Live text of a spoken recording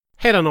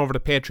Head on over to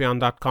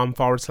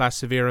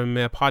patreon.com/Severe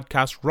MMA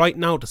podcast right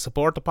now to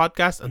support the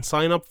podcast and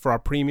sign up for our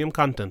premium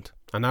content.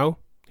 And now,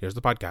 here's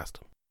the podcast.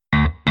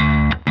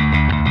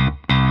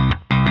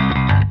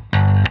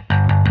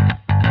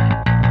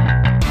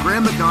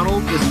 Graham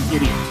McDonald is an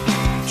idiot.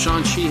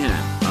 Sean Sheehan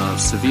of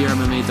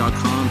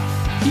SevereMMA.com,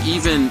 he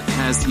even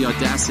has the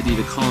audacity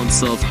to call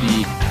himself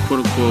the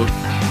quote-unquote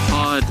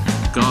pod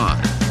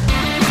god.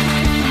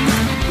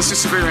 This is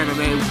Severe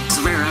MMA.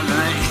 Severe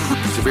MMA.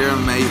 Severe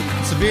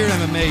MMA. Severe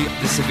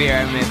MMA. The Severe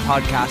MMA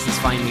podcast is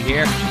finally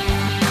here.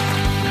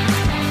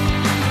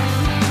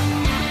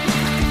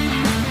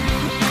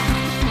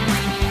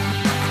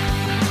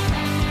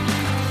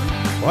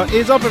 What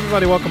is up,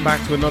 everybody? Welcome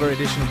back to another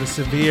edition of the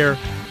Severe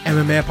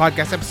MMA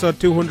podcast,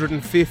 episode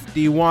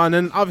 251.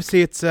 And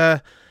obviously it's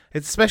a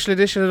special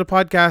edition of the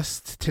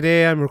podcast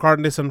today. I'm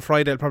recording this on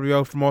Friday. It'll probably be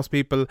out for most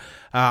people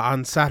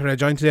on Saturday.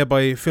 Joined today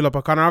by Philip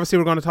O'Connor. Obviously,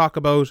 we're going to talk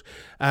about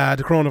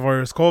the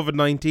coronavirus,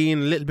 COVID-19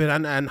 a little bit,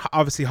 and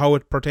obviously how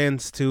it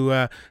pertains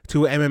to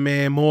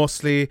MMA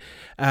mostly.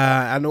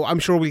 And I'm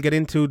sure we'll get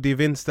into the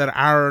events that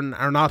are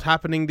not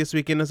happening this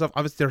weekend and stuff.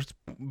 Obviously,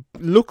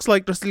 looks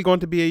like there's still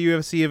going to be a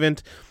UFC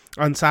event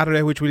on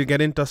Saturday, which we'll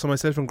get into. So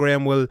myself and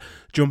Graham will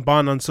jump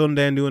on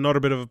Sunday and do another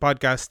bit of a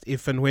podcast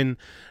if and when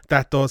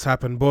that does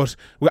happen. But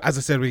as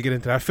I said, we'll get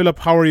into that. Philip,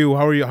 how are you?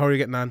 How are you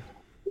getting on?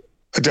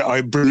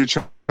 I'm brilliant.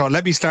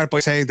 Let me start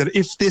by saying that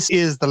if this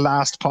is the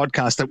last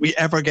podcast that we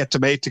ever get to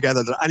make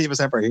together, that any of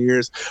us ever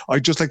hears,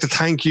 I'd just like to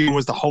thank you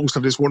as the host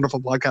of this wonderful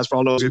podcast for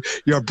all those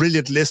you're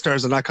brilliant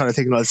listeners and that kind of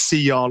thing. And I'll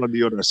see you all on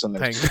the other side.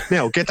 Thanks.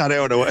 Now, get that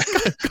out of the way.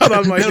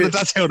 Now that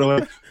that's out of the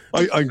way.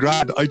 I'm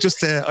glad. I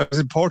was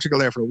in Portugal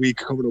there for a week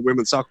covering a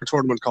women's soccer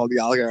tournament called the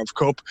Algarve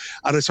Cup,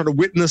 and I sort of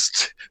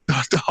witnessed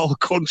the whole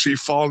country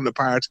falling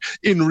apart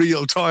in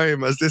real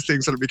time as this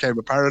thing sort of became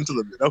apparent to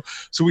them, you know.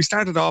 So we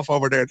started off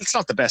over there. It's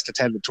not the best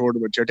attended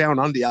tournament. You're down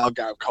on the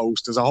Algarve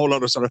coast. There's a whole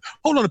lot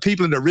of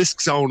people in the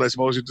risk zone, I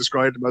suppose you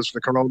described them as, for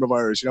the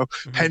coronavirus, you know.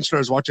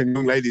 Pensioners watching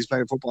young ladies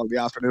playing football in the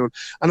afternoon.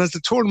 And as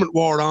the tournament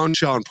wore on,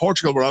 Sean,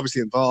 Portugal were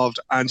obviously involved,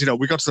 and, you know,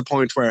 we got to the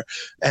point where,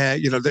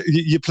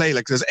 you play,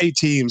 like, there's 8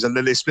 teams, and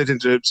then they split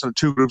into sort of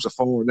 2 groups of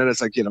 4, and then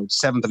it's like, you know,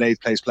 7th and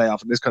 8th place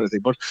playoff and this kind of thing.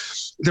 But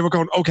they were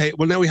going, okay,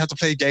 well, now we have to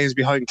play games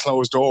behind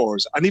closed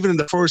doors. And even in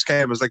the first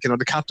game, it was like, you know,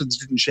 the captains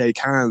didn't shake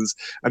hands,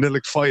 and then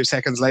like 5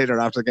 seconds later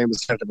after the game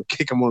was started, they were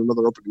kicking one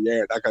another up in the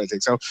air, that kind of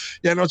thing. So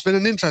yeah, no, it's been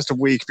an interesting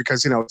week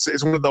because, you know,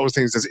 it's one of those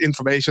things. There's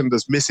information,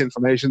 there's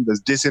misinformation,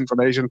 there's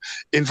disinformation,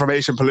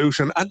 information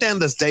pollution, and then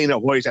there's Dana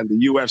White and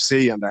the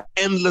UFC and their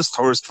endless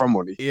thirst for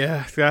money.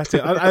 Yeah, that's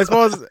it. I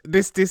suppose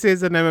this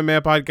is an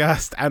MMA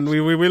podcast, and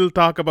we will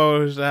talk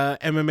about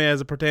MMA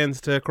as it pertains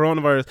to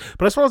coronavirus.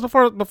 But I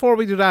suppose before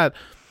we do that,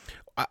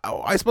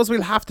 I suppose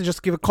we'll have to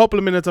just give a couple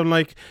of minutes on,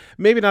 like,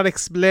 maybe not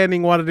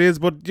explaining what it is,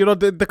 but, you know,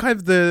 the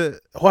kind of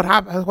what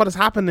has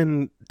happened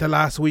in the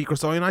last week or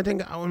so. And I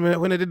think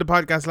when I did the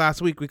podcast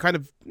last week, we kind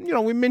of, you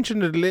know, we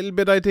mentioned it a little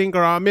bit, I think,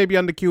 or maybe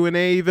on the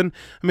Q&A even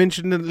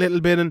mentioned it a little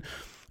bit. And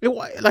it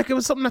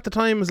was something at the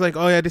time. It was like,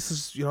 oh yeah, this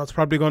is, you know, it's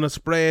probably going to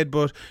spread.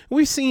 But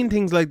we've seen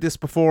things like this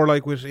before,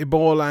 like with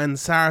Ebola and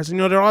SARS. And,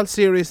 you know, they're all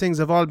serious things,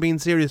 have all been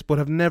serious, but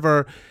have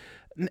never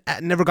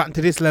gotten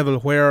to this level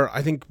where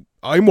I think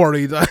I'm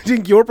worried. I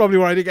think you're probably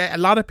worried. A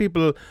lot of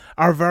people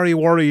are very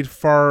worried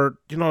for,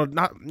 you know,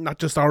 not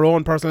just our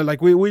own personal,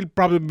 like we'll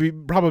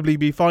probably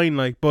be fine,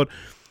 like, but,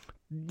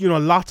 you know,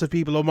 lots of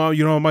people,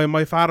 you know,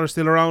 my father's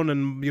still around,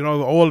 and, you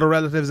know, older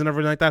relatives and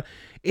everything like that.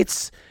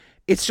 It's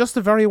just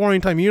a very worrying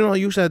time. You know,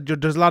 you said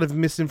there's a lot of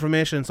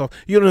misinformation and stuff.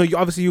 You know,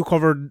 obviously you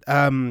covered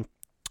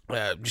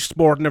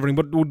sport and everything,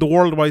 but the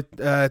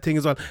worldwide thing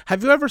as well.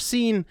 Have you ever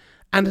seen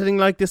anything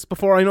like this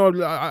before? I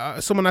know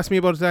someone asked me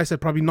about it today. I said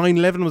probably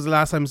 9/11 was the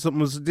last time something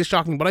was this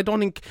shocking, but I don't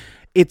think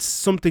it's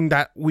something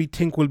that we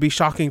think will be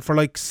shocking for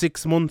like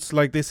 6 months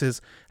like this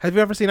is. Have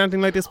you ever seen anything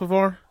like this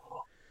before?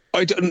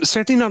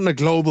 Certainly not on a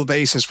global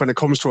basis when it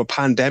comes to a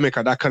pandemic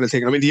or that kind of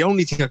thing. I mean, the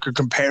only thing I could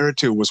compare it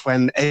to was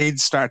when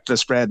AIDS started to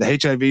spread, the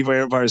HIV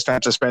virus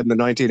started to spread in the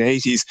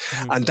 1980s.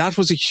 And that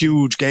was a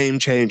huge game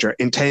changer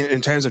in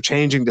terms of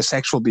changing the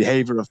sexual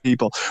behavior of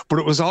people. But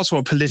it was also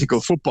a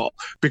political football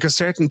because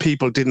certain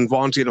people didn't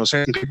want, you know,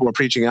 certain people were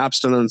preaching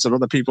abstinence and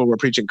other people were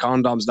preaching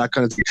condoms, that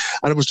kind of thing.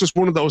 And it was just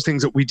one of those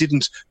things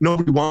that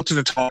nobody wanted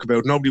to talk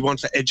about. Nobody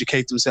wanted to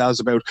educate themselves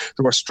about.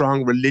 There were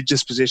strong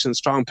religious positions,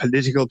 strong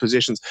political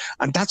positions.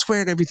 And that's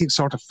where everything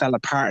sort of fell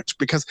apart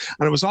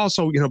and it was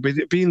also, you know,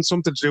 being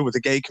something to do with the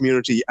gay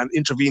community and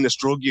intravenous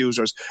drug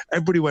users.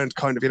 Everybody went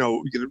kind of, you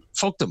know,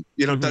 fuck them,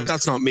 you know,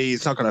 that's not me,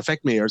 it's not going to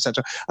affect me, or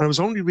etc. And it was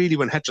only really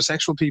when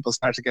heterosexual people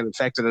started to get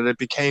infected and it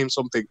became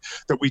something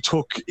that we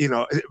took, you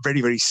know, very,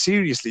 very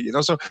seriously, you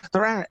know. So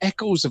there are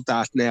echoes of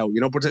that now,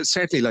 you know, but it's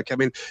certainly, like, I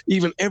mean,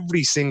 even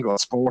every single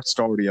sports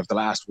story of the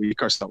last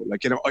week or so,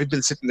 like, you know, I've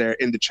been sitting there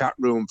in the chat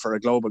room for a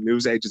global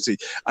news agency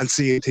and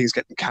seeing things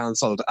getting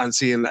cancelled and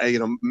seeing, you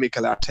know,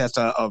 Mikel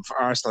Arteta of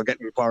Arsenal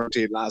getting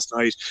quarantined last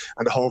night,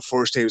 and the whole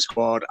first team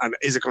squad, and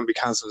is it going to be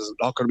cancelled? Is it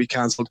not going to be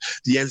cancelled?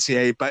 The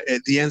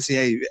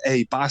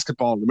NCAA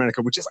basketball in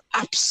America, which is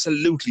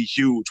absolutely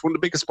huge, one of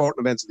the biggest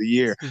sporting events of the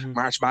year,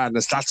 March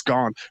Madness, that's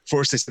gone.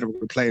 First they said they were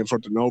going to play in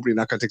front of nobody and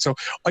that kind of thing. So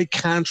I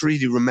can't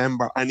really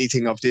remember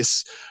anything of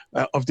this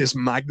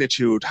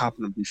magnitude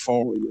happening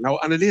before,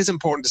 and it is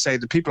important to say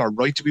that people are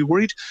right to be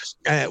worried.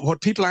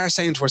 What people are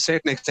saying to a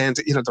certain extent,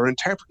 they're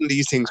interpreting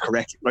these things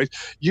correctly, right?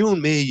 You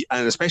and me,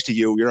 and especially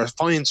you're a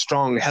fine,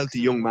 strong, healthy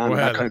young man, and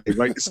that kind of thing,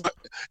 right? It's not,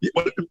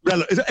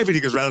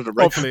 everything is relative,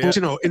 right? Hopefully, but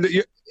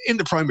in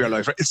the prime of your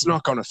life, right, it's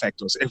not going to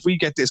affect us. If we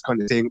get this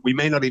kind of thing, we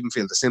may not even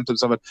feel the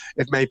symptoms of it.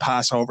 It may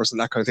pass over us and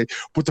that kind of thing.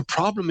 But the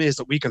problem is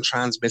that we can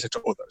transmit it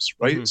to others,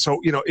 right? So,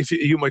 if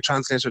you might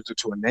translate it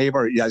to a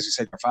neighbour, as you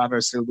said, your father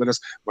is still with us,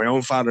 my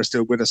own father is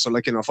still with us. So,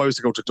 if I was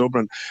to go to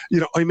Dublin,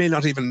 I may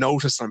not even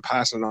notice that I'm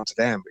passing it on to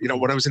them.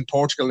 When I was in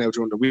Portugal now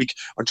during the week,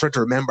 I'm trying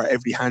to remember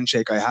every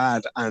handshake I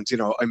had. And,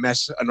 I met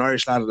an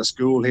Irish lad at a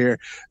school here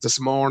this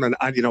morning,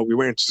 and, we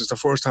weren't, just the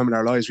first time in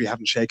our lives we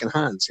haven't shaken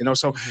hands,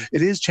 so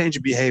it is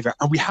changing behaviour.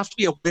 And we have to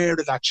be aware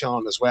of that,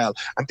 Sean, as well.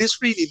 And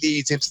this really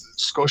leads into the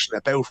discussion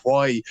about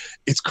why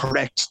it's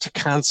correct to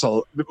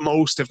cancel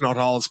most, if not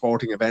all,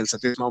 sporting events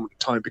at this moment in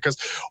time, because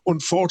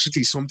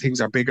unfortunately some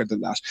things are bigger than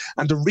that.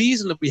 And the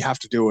reason that we have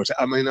to do it,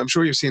 I mean, I'm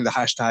sure you've seen the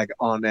hashtag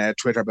on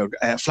Twitter about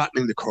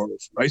flattening the curve,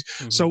 right?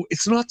 So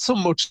it's not so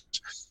much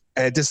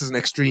this is an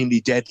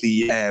extremely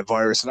deadly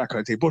virus and that kind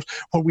of thing. But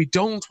what we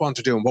don't want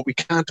to do and what we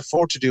can't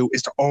afford to do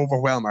is to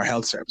overwhelm our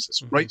health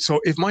services, right?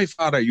 So if my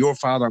father, your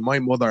father, my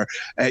mother,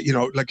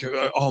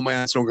 all my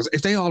aunts and uncles,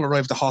 if they all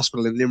arrive at the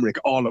hospital in Limerick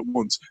all at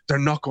once, they're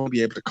not going to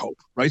be able to cope,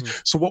 right?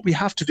 So what we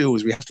have to do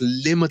is we have to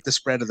limit the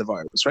spread of the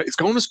virus, right? It's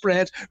going to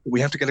spread, but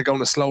we have to get it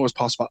going as slow as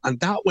possible. And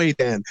that way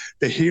then,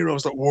 the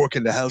heroes that work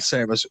in the health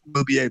service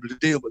will be able to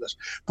deal with it.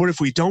 But if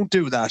we don't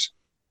do that,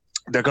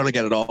 they're going to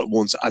get it all at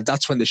once, and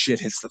that's when the shit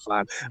hits the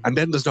fan, and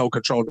then there's no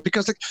control.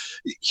 Because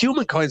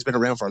humankind's been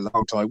around for a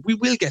long time. We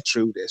will get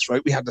through this,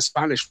 right? We had the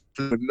Spanish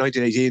flu in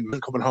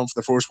 1918, coming home from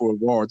the First World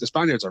War. The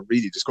Spaniards are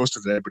really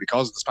disgusted at everybody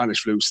because of the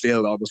Spanish flu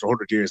still almost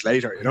 100 years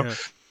later,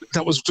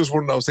 That was just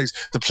one of those things.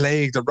 The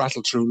plague that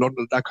rattled through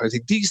London, that kind of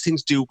thing. These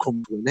things do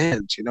come to an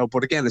end,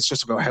 But again, it's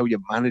just about how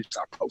you manage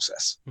that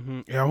process.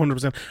 Yeah,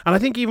 100%. And I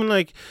think even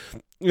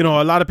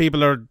a lot of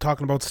people are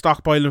talking about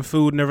stockpiling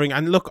food and everything.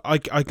 And look, I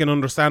can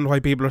understand why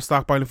people are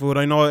stockpiling food.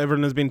 I know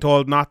everyone has been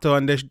told not to,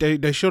 and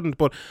they shouldn't.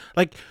 But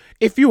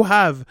if you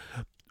have,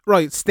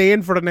 right, stay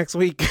in for the next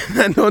week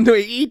and don't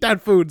eat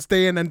that food.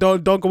 Stay in and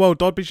don't go out.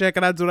 Don't be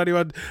shaking hands with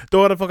anyone.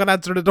 Don't fucking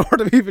answer the door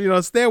to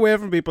people. Stay away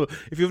from people.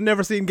 If you've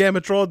never seen Game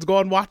of Thrones, go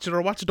and watch it,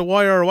 or watch The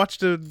Wire, or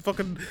watch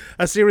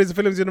a series of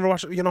films you never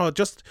watched.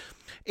 Just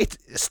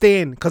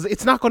stay in, because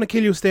it's not going to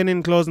kill you staying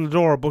in, closing the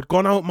door, but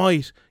going out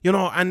might.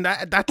 And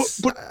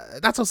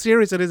that's how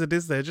serious it is at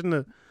this stage, isn't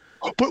it?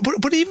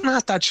 But even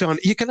at that, Sean,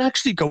 you can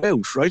actually go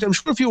out, right? I'm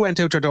sure if you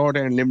went out your door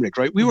there in Limerick,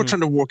 right? We were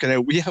trying to work it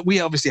out. We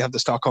obviously have the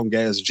Stockholm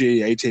Gales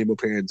GAA team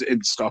up here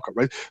in Stockholm,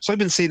 right? So I've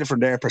been seeing it from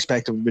their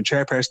perspective. We've been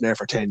chairperson there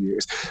for 10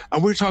 years.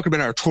 And we're talking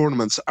about our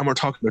tournaments, and we're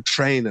talking about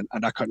training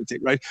and that kind of thing,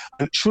 right?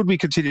 And should we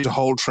continue to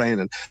hold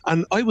training?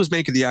 And I was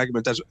making the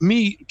argument that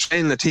me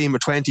training a team of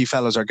 20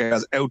 fellas or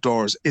girls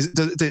outdoors is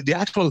the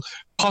actual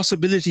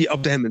possibility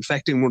of them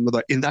infecting one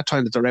another in that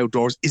time that they're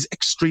outdoors is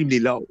extremely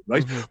low,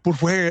 right?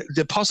 But where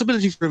the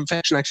possibility for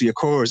infection actually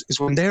occurs is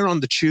when they're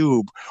on the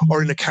tube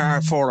or in a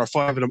car, 4 or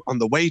 5 of them, on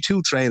the way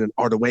to training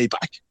or the way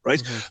back,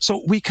 right?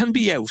 So we can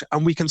be out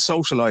and we can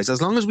socialise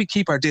as long as we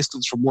keep our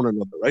distance from one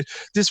another, right?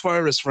 This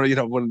virus, from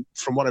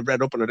what I've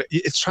read up on it,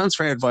 it's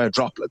transferred via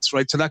droplets,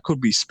 right? So that could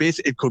be spit,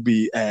 it could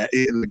be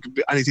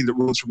anything that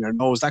runs from your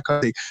nose, that kind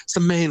of thing. It's the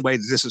main way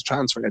that this is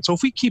transferred. So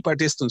if we keep our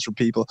distance from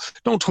people,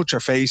 don't touch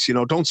your face,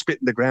 don't spit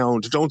in the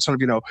ground, don't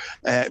sort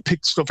of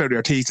pick stuff out of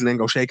your teeth and then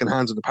go shaking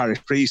hands with the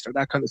parish priest or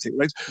that kind of thing,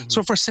 right?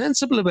 So if we're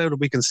sensible about it,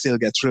 we can still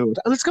get through it,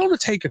 and it's going to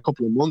take a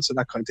couple of months and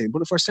that kind of thing.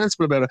 But if we're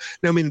sensible about it,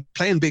 now, I mean,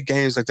 playing big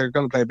games, like they're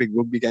going to play a big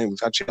rugby game with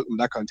that Cheltenham,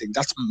 that kind of thing,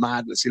 that's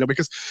madness,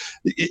 because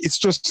it's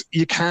just,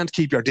 you can't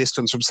keep your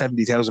distance from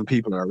 70,000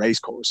 people in a race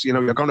course.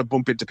 You're going to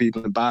bump into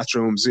people in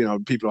bathrooms,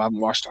 people who haven't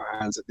washed their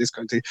hands and this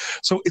kind of thing.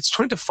 So it's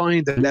trying to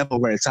find the level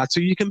where it's at, so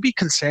you can be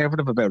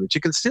conservative about it.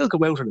 You can still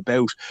go out and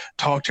about,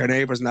 talk to your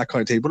neighbours and that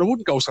kind of thing, but I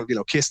wouldn't go sort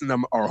of, kissing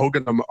them or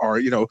hugging them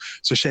or,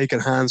 so shaking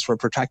hands for a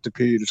protracted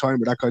period of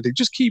time or that kind of thing.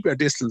 Just keep your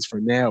distance for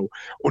now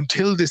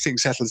until this thing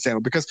settles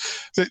down, because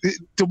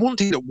the one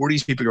thing that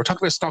worries people, you're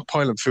talking about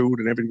stockpiling food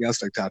and everything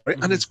else like that, right?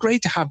 And it's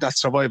great to have that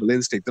survival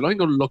instinct that I'm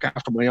going to look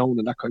after my own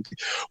and that kind of thing.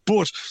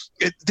 But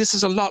this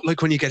is a lot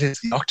like when you get into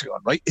the octagon,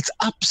 right? It's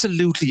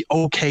absolutely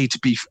okay to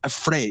be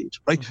afraid,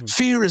 right?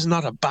 Fear is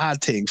not a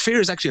bad thing. Fear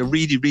is actually a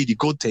really, really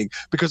good thing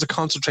because it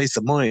concentrates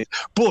the mind.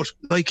 But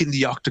like in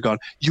the octagon,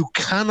 you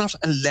cannot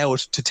allow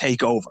it to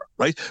take over,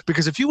 right?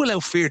 Because if you allow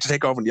fear to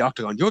take over in the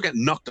octagon, you're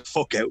getting knocked the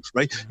fuck out,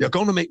 right? You're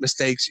going to make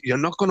mistakes. You're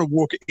not going to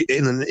work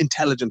in an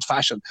intelligent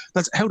fashion.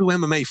 That's how do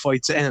MMA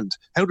fights end?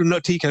 How do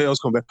not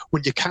TKOs come back?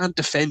 When you can't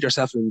defend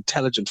yourself in an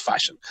intelligent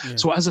fashion. Yeah.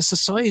 So as a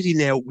society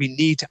now, we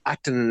need to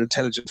act in an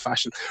intelligent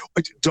fashion.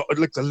 Like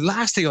the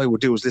last thing I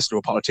would do is listen to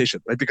a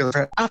politician, right? Because I've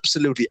heard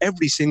absolutely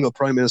every single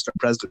prime minister,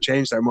 president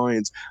change their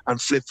minds and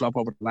flip-flop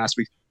over the last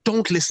week.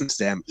 Don't listen to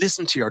them.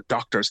 Listen to your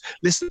doctors.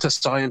 Listen to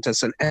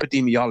scientists and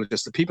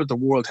epidemiologists, the people at the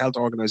World Health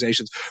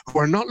Organizations who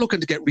are not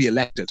looking to get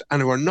re-elected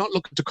and who are not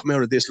looking to come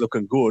out of this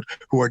looking good,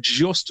 who are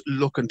just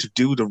looking to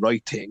do the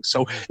right thing.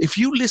 So if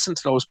you listen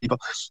to those people,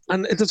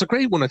 and there's a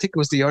great one, I think it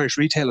was the Irish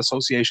Retail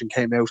Association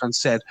came out and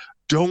said,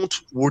 don't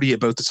worry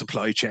about the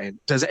supply chain.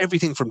 There's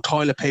everything from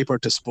toilet paper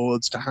to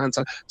spuds to hand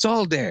sanitizer. It's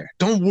all there.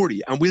 Don't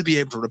worry, and we'll be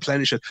able to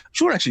replenish it.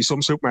 Sure, actually,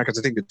 some supermarkets,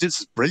 I think that this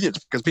is brilliant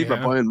because people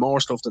are buying more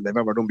stuff than they've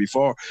ever done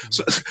before.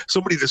 So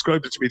somebody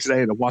described it to me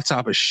today in a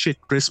WhatsApp as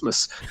shit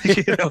Christmas.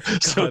 You know,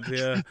 so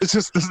it's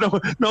just there's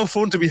no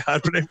fun to be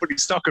had, but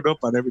everybody's stocking up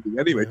on everything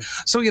anyway.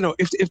 So you know,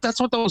 if that's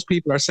what those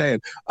people are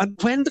saying, and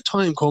when the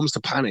time comes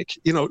to panic,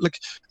 you know, like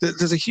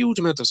there's a huge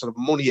amount of sort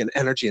of money and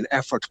energy and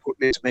effort put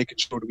into making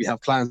sure that we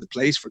have plans in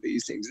place for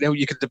these things. Now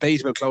you can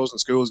debate about closing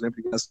schools and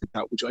everything else like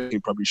that, which I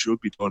think probably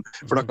should be done.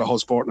 For like the whole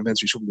sporting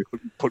events, we shouldn't be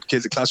put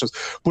kids in classrooms.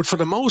 But for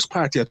the most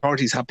part, the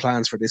authorities have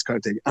plans for this kind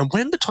of thing. And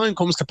when the time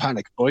comes to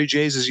panic, by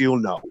Jesus,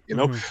 you'll know, you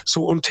know.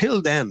 So until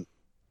then,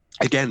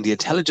 again, the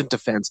intelligent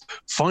defence,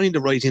 find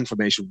the right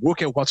information,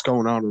 work out what's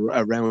going on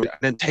around it, and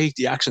then take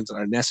the actions that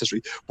are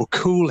necessary. But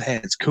cool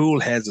heads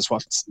is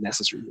what's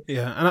necessary.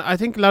 Yeah, and I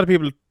think a lot of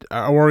people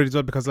are worried as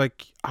well because,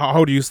 like,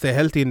 how do you stay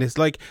healthy in this?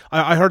 Like,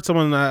 I heard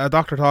someone, a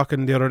doctor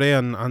talking the other day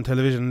on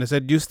television, and they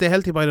said, you stay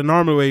healthy by the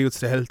normal way you'd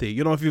stay healthy.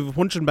 You know, if you have a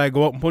punching bag,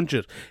 go out and punch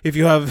it. If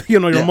you have, you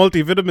know, your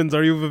multivitamins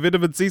or you have a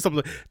vitamin C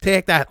something,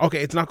 take that.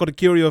 Okay, it's not going to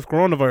cure you of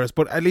coronavirus,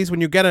 but at least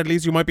when you get it, at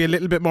least you might be a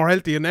little bit more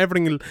healthy and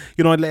everything will,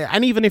 you know,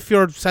 and even if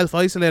you're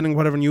self-isolating,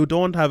 whatever, and you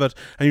don't have it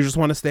and you just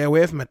want to stay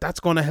away from it, that's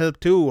going to help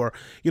too. Or,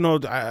 you know,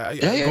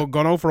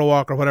 going out for a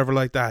walk or whatever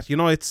like that. You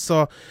know, it's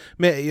so,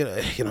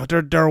 you know,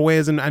 there are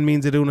ways and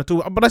means of doing it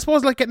too. But I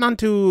suppose, like, getting on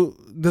to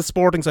the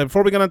sporting side,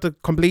 before we get on to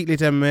completely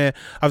to MMA,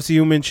 obviously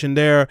you mentioned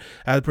there,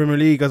 the Premier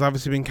League has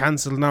obviously been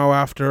cancelled now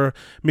after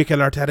Mikel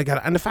Arteta got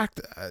it. And the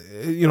fact,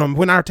 you know,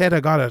 when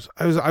Arteta got it,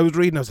 I was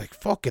reading, I was like,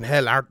 fucking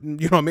hell,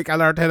 you know, Mikel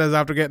Arteta's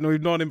after getting,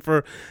 we've known him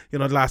for, you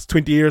know, the last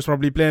 20 years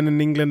probably playing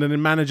in England and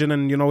in managing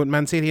and, you know, with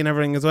Man City and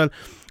everything as well.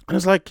 And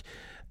it's like,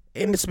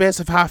 in the space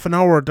of half an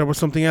hour there was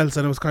something else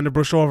and it was kind of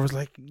brushed over. It's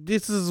like,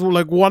 this is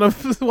like one of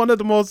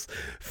the most,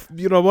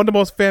 you know, one of the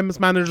most famous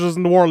managers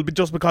in the world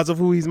just because of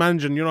who he's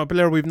managing, you know, a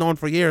player we've known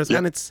for years.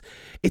 And it's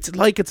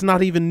like it's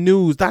not even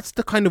news. That's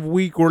the kind of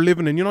week we're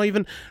living in, you know.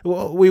 Even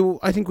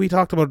I think we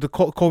talked about the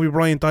Kobe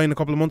Bryant dying a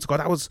couple of months ago,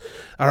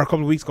 or a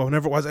couple of weeks ago,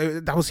 whenever it was,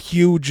 that was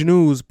huge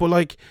news. But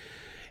like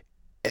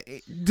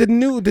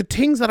the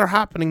things that are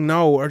happening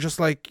now are just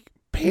like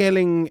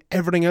paling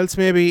everything else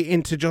maybe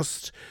into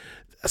just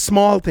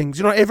small things,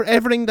 you know.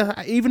 Everything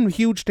that, even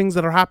huge things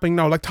that are happening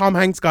now, like Tom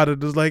Hanks got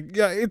it, is like,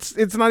 yeah,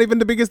 it's not even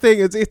the biggest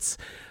thing. It's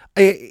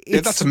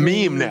that's a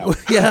meme now.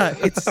 Yeah,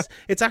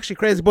 it's actually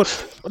crazy. But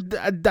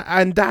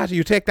and that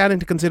you take that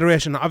into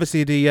consideration.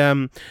 Obviously,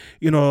 the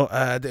you know,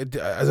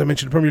 as I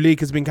mentioned, the Premier League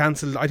has been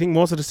cancelled. I think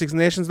most of the Six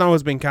Nations now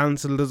has been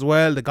cancelled as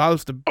well. The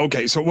golf.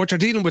 Okay, so what you're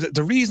dealing with,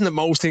 the reason that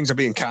most things are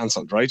being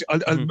cancelled, right?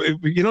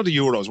 You know, the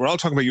Euros. We're all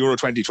talking about Euro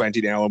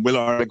 2020 now, and will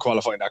Ireland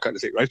qualify, that kind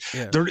of thing, right?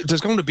 Yeah.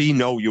 There's going to be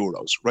no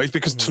Euros, right?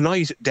 Because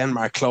tonight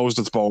Denmark closed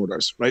its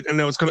borders, right? And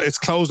now it's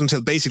closed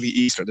until basically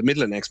Easter, the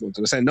middle of next month.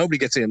 And they're saying nobody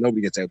gets in,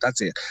 nobody gets out.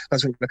 That's it.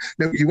 That's what,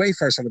 now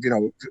UEFA sort of, you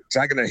know,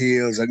 dragging their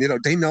heels, and you know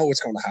they know what's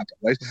going to happen,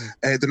 right?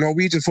 The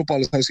Norwegian Football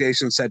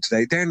Association said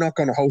today they're not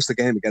going to host the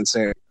game against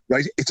Serbia.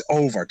 Right, it's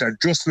over. They're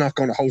just not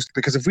going to host,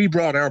 because if we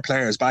brought our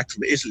players back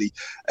from Italy,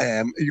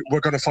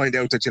 we're going to find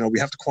out that, you know, we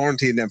have to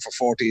quarantine them for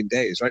 14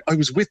 days. Right, I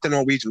was with the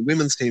Norwegian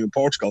women's team in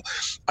Portugal,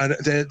 and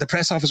the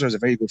press officer is a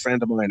very good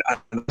friend of mine, and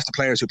the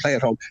players who play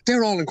at home,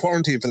 they're all in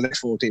quarantine for the next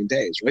 14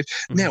 days. Right,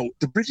 now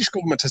the British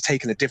government has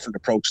taken a different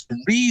approach. The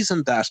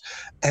reason that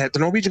the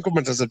Norwegian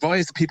government has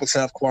advised the people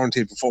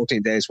self-quarantine for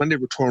 14 days when they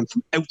return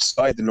from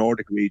outside the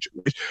Nordic region,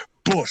 right?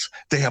 But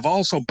they have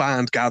also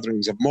banned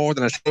gatherings of more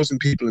than 1,000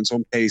 people in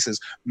some cases,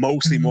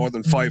 mostly more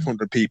than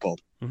 500 people.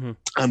 And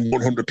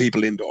 100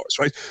 people indoors,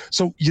 right?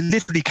 So you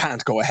literally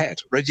can't go ahead,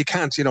 right? You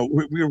can't, you know,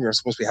 we were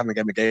supposed to be having a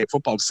game of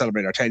football to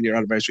celebrate our 10-year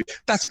anniversary.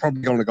 That's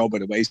probably going to go by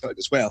the wayside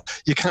as well.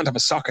 You can't have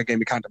a soccer game,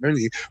 you can't have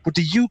anything. But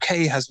the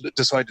UK has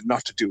decided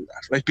not to do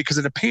that, right? Because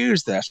it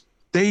appears that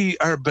they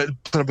are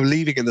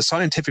believing in the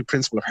scientific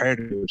principle of herd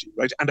immunity,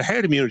 right? And the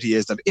herd immunity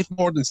is that if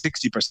more than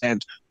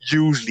 60%,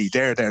 usually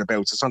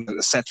thereabouts, it's not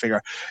a set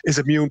figure, is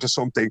immune to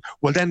something,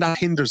 well, then that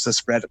hinders the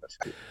spread of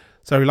it.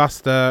 Sorry,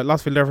 lost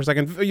Phil there for a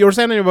second. You were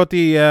saying about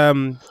the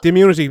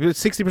immunity,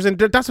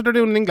 60%. That's what they're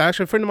doing in England.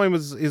 Actually, a friend of mine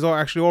is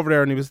actually over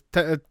there, and he was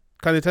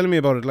kind of telling me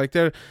about it. Like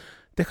they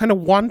kind of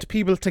want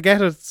people to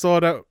get it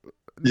so that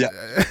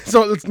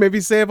So let's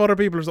maybe save other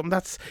people or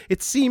something.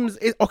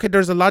 Okay,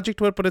 there's a logic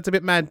to it, but it's a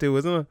bit mad too,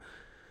 isn't it?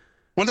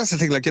 Well, that's the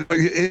thing. Like,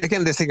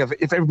 again, this thing of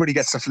if everybody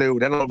gets the flu,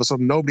 then all of a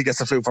sudden nobody gets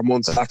the flu for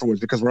months afterwards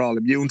because we're all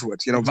immune to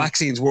it.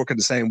 Vaccines work in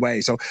the same way.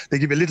 So they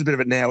give you a little bit of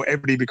it now,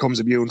 everybody becomes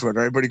immune to it, or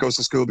everybody goes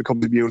to school,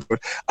 becomes immune to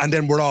it, and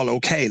then we're all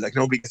okay. Like,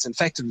 nobody gets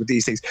infected with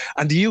these things.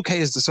 And the UK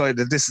has decided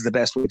that this is the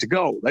best way to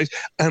go, right?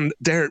 And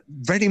they're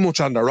very much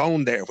on their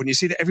own there. When you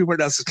see that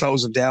everywhere else is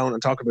closing down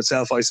and talking about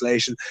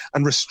self-isolation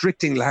and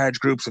restricting large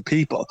groups of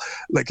people,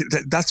 like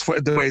that's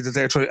the way that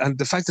they're trying. And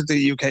the fact that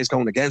the UK is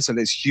going against it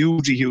is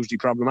hugely, hugely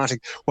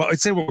problematic. Well,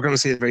 I'd say what we're going to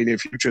see in the very near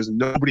future is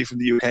nobody from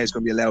the UK is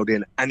going to be allowed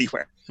in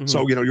anywhere.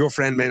 So, your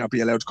friend may not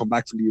be allowed to come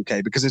back from the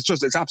UK because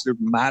it's absolute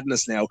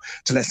madness now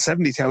to let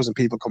 70,000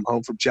 people come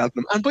home from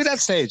Cheltenham. And by that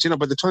stage,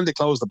 by the time they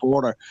close the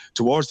border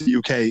towards the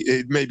UK,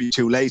 it may be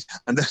too late.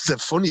 And the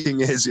funny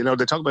thing is, they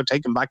talk about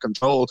taking back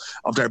control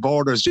of their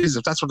borders. Jesus,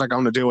 if that's what they're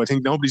going to do, I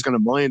think nobody's going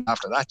to mind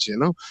after that,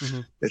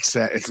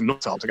 It's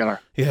nuts altogether.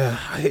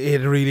 Yeah,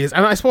 it really is.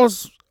 And I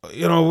suppose,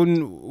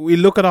 when we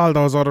look at all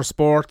those other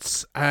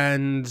sports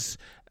and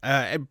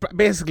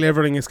basically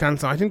everything is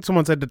cancelled. I think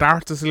someone said the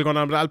darts is still going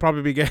on, but that'll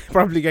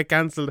probably get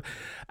cancelled.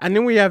 And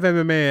then we have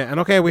MMA,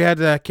 and okay, we had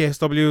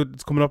KSW.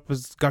 It's coming up.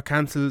 Got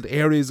cancelled.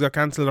 Aries got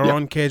cancelled. Our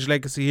own Cage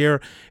Legacy here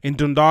in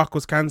Dundalk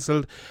was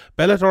cancelled.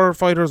 Bellator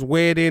fighters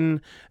weighed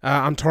in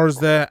on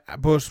Thursday,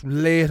 but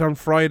late on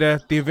Friday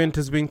the event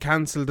has been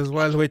cancelled as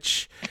well,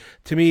 which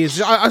to me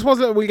is. I suppose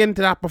we get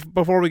into that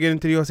before we get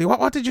into the UFC.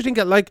 What did you think?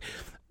 They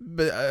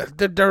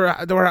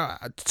were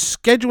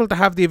scheduled to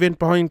have the event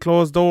behind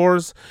closed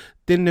doors.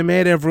 Then they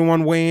made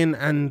everyone weigh in,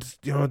 and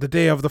the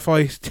day of the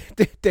fight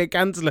they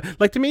cancel it.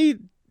 Like, to me,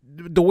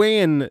 the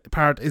weigh-in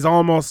part is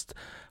almost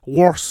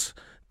worse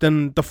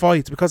than the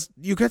fight, because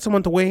you get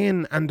someone to weigh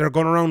in and they're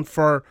going around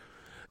for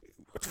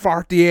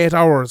 48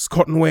 hours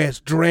cutting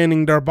weight,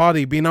 draining their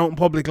body, being out in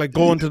public, like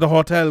going to the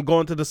hotel,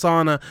 going to the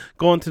sauna,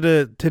 going to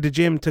the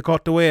gym to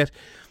cut the weight.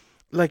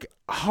 Like,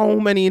 how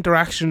many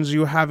interactions are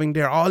you having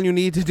there? All you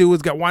need to do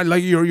is get one.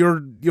 Like, you're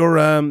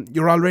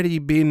already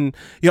been,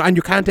 and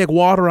you can't take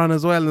water on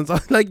as well, and so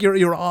like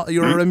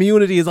your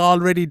immunity is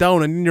already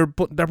down, and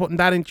they're putting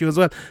that into you as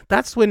well.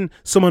 That's when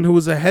someone who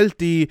is a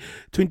healthy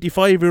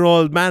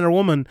 25-year-old man or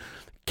woman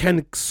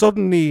can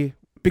suddenly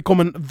become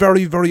a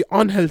very, very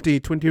unhealthy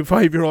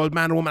 25-year-old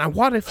man or woman. And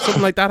what if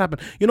something like that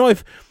happened?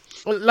 If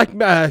like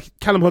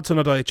Callum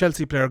Hudson-Odoi, a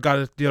Chelsea player, got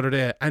it the other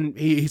day, and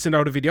he sent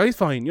out a video. He's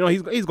fine.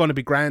 He's going to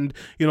be grand.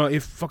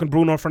 If fucking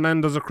Bruno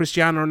Fernandes or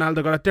Cristiano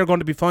Ronaldo got it, they're going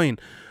to be fine.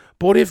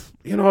 But if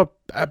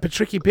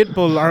Patricia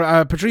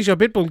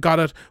Pitbull got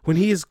it when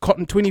he's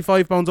cutting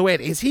 25 pounds of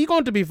weight, is he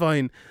going to be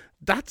fine?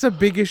 That's a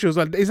big issue as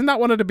well. Isn't that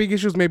one of the big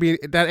issues maybe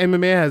that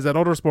MMA has that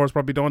other sports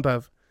probably don't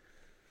have?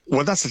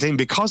 Well, that's the thing,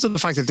 because of the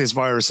fact that this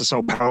virus is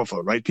so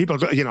powerful, right? People,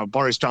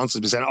 Boris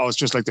Johnson's been saying, it's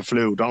just like the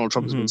flu. Donald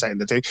Trump has been saying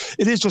the thing.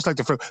 It is just like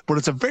the flu, but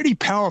it's a very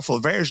powerful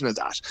version of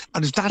that.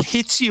 And if that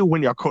hits you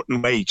when you're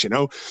cutting weight,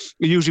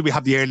 usually we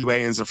have the early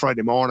weigh-ins on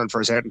Friday morning for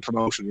a certain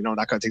promotion,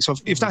 that kind of thing. So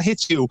if that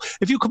hits you,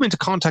 if you come into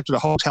contact with a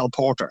hotel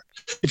porter,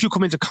 if you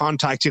come into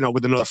contact,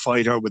 with another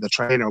fighter, with a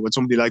trainer, with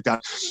somebody like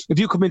that, if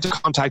you come into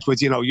contact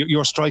with,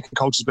 your striking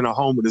coach has been at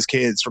home with his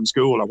kids from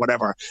school or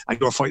whatever,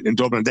 and you're fighting in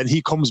Dublin, then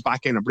he comes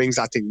back in and brings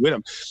that thing with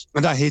him,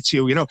 and that hits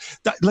you,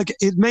 that, like,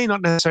 it may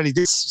not necessarily,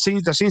 there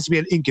seems to be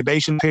an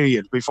incubation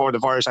period before the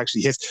virus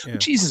actually hits. Yeah.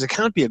 Jesus, it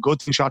can't be a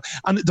good thing, Sean.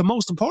 And the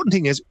most important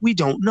thing is we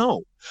don't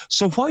know.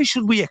 So why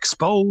should we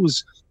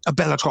expose a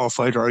Bellator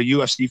fighter or a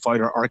UFC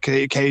fighter or a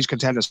Cage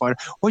Contenders fighter?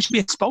 Why should we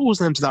expose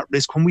them to that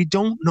risk when we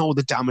don't know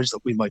the damage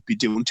that we might be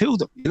doing to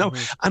them?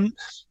 And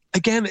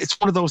again, it's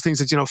one of those things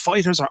that,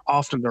 fighters are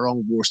often their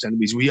own worst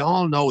enemies. We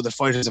all know that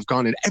fighters have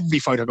gone in. Every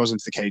fighter goes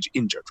into the cage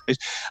injured, right?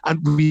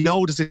 And we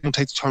know that they don't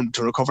take the time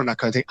to recover and that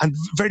kind of thing. And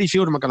very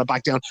few of them are going to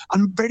back down.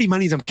 And very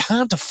many of them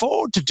can't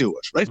afford to do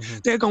it,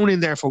 right? They're going in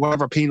there for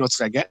whatever peanuts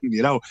they're getting,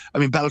 I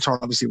mean, Bellator,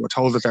 obviously, we're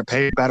told that they're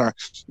paid better.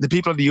 The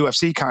people on the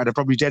UFC card have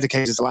probably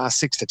dedicated the last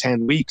 6 to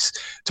 10 weeks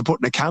to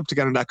putting a camp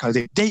together and that kind of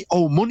thing. They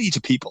owe money to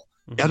people.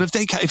 And if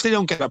they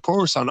don't get a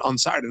purse on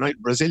Saturday night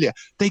in Brasilia,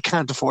 they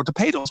can't afford to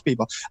pay those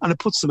people, and it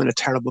puts them in a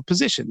terrible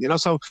position.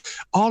 So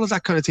all of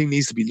that kind of thing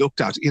needs to be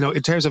looked at. In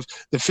terms of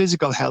the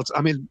physical health.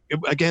 I mean,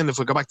 again, if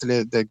we go back to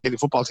the Gaelic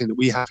football team that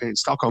we have here in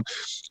Stockholm,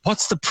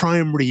 what's the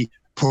primary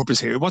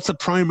purpose here? What's the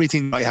primary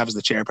thing I have as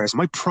the chairperson?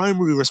 My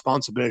primary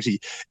responsibility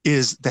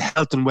is the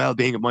health and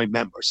well-being of my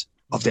members,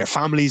 of their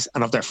families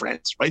and of their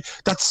friends, right?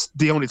 That's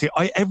the only thing.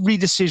 Every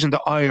decision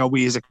that I or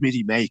we as a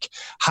committee make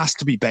has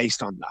to be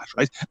based on that,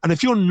 right? And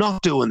if you're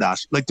not doing that,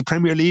 like the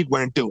Premier League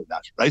weren't doing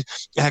that, right?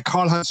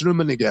 Karl-Heinz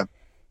Rummenigge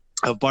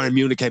of Bayern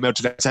Munich came out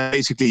today and said,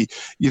 basically,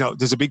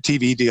 there's a big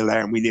TV deal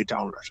there and we need to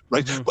own it,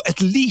 right? But at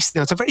least,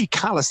 now it's a very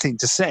callous thing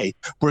to say,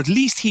 but at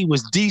least he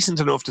was decent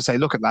enough to say,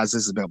 look at lads,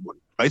 this is about money,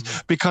 right?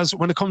 Because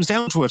when it comes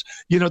down to it,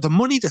 the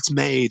money that's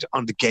made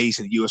on the gate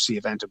in a UFC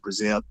event in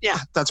Brazil, yeah,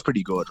 that's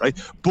pretty good,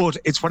 right? But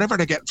it's whatever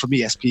they're getting from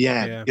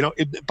ESPN.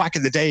 Yeah. Back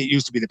in the day, it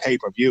used to be the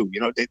pay-per-view.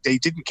 They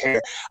didn't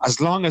care as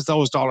long as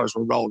those dollars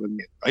were rolling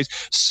in, right?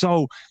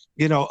 So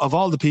you know, of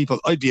all the people,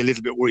 I'd be a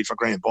little bit worried for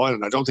Graham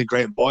Boylan. I don't think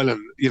Graham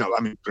Boylan, you know,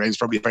 I mean, Graham's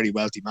probably a very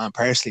wealthy man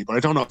personally, but I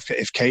don't know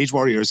if Cage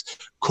Warriors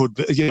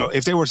could, you know,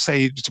 if they were,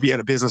 say, to be out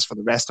of business for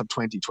the rest of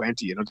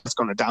 2020, you know, that's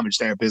going to damage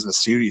their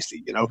business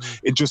seriously, you know.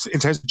 In terms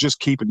of just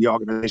keeping the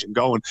organisation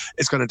going,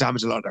 it's going to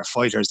damage a lot of their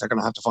fighters. They're going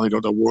to have to find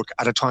other work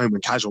at a time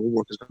when casual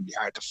work is going to be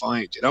hard to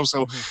find, you know.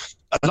 So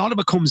a lot of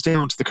it comes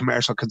down to the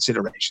commercial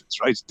considerations,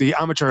 right? The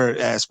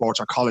amateur sports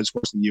or college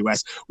sports in the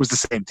US was the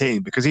same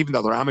thing, because even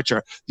though they're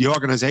amateur, the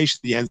organisation,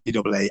 the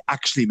NCAA,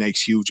 actually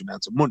makes huge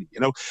amounts of money, you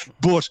know.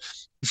 But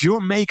if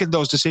you're making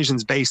those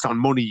decisions based on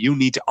money, you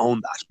need to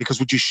own that, because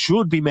what you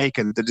should be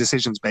making the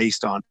decisions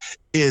based on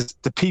is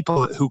the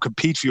people who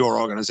compete for your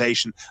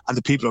organisation and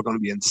the people who are going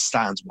to be in the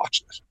stands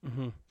watching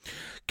it.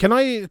 Can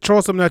I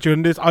throw something at you?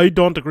 And this, I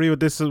don't agree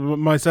with this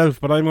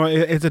myself, but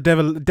it's a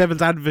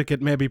devil's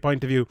advocate maybe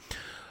point of view.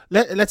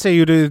 Let's say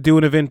you do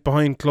an event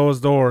behind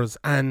closed doors,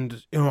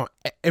 and you know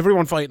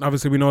everyone fighting,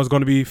 obviously we know is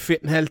going to be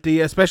fit and healthy,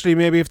 especially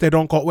maybe if they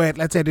don't cut weight.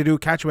 Let's say they do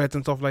catch weights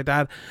and stuff like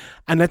that,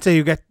 and let's say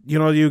you get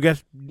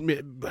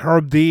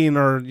Herb Dean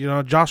or, you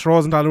know, Josh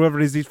Rosenthal, whoever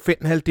it is, these fit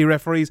and healthy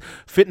referees,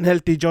 fit and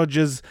healthy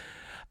judges,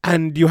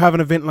 and you have an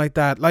event like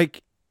that.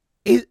 Like,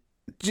 do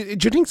you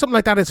think something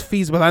like that is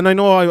feasible? And I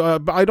know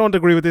I don't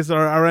agree with this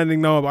or anything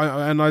now,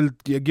 and I'll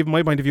give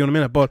my point of view in a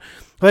minute, but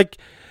like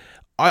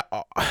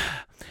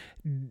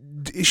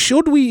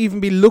should we even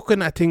be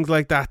looking at things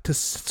like that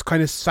to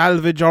kind of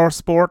salvage our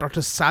sport, or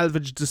to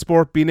salvage the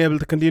sport being able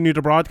to continue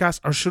to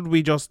broadcast, or should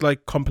we just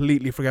like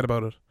completely forget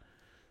about it?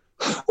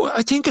 Well,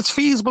 I think it's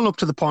feasible up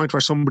to the point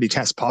where somebody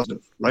tests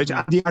positive, right?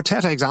 And the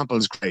Arteta example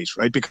is great,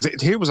 right? Because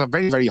here was a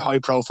very, very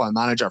high-profile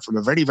manager from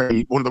a very,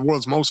 very, one of the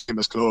world's most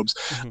famous clubs,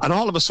 and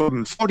all of a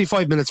sudden,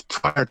 45 minutes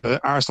prior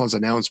to Arsenal's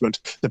announcement,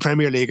 the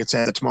Premier League had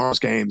said that tomorrow's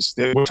games,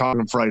 they were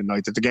talking on Friday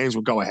night, that the games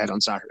would go ahead on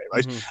Saturday,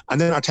 right?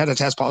 And then Arteta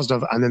tests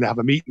positive, and then they have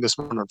a meeting this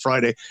morning on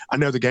Friday, and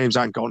now the games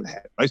aren't going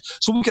ahead, right?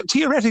 So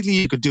theoretically,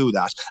 you could do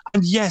that.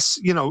 And yes,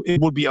 you know,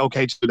 it would be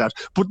okay to do that.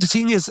 But the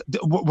thing is,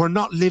 we're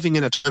not living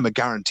in a time of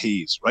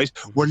guarantees, right?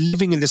 We're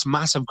living in this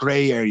massive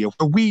grey area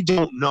where we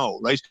don't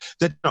know, right?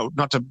 That, no,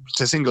 not to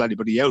single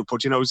anybody out,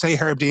 but, you know, say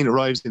Herb Dean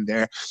arrives in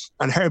there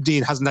and Herb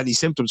Dean hasn't any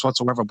symptoms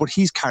whatsoever, but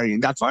he's carrying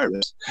that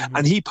virus,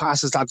 and he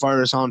passes that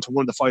virus on to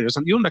one of the fighters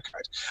on the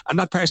undercard, and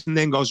that person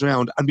then goes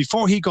around, and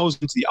before he goes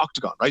into the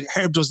octagon, right,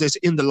 Herb does this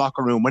in the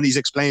locker room when he's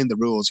explained the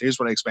rules. Here's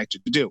what I expect you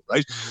to do,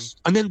 right?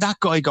 And then that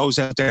guy goes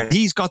out there,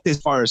 he's got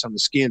this virus on the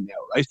skin now,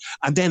 right?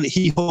 And then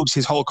he hugs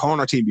his whole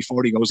corner team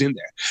before he goes in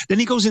there. Then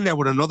he goes in there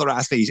with another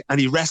athlete and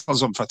he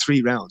wrestles them for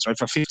 3 rounds, right,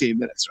 for 15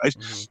 minutes, right?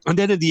 And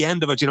then at the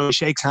end of it, you know, he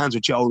shakes hands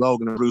with Joe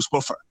Rogan and Bruce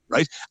Buffer,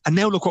 right? And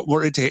now look what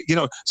we're into, you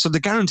know. So the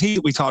guarantee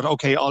that we thought,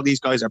 okay, all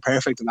these guys are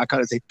perfect and that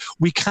kind of thing,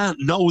 we can't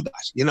know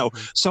that, you know.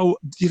 So,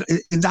 you know,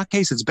 in that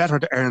case, it's better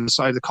to err on the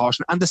side of the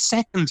caution. And the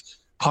second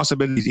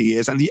possibility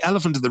is, and the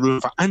elephant in the room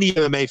for any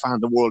MMA fan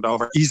the world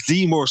over, is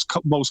the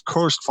most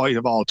cursed fight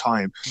of all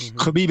time,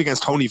 Khabib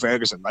against Tony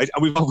Ferguson, right?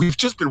 And we've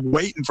just been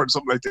waiting for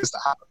something like this to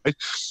happen, right?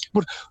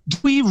 But do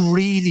we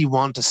really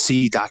want to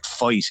see that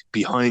fight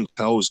behind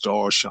closed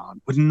doors, Sean,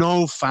 with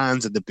no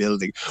fans in the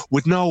building,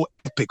 with no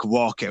epic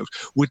walkout,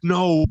 with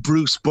no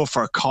Bruce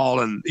Buffer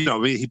calling, you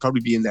know, he'd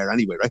probably be in there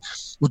anyway, right?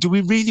 But do we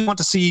really want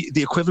to see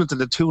the equivalent of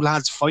the 2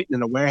 lads fighting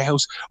in a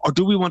warehouse, or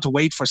do we want to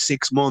wait for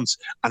 6 months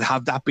and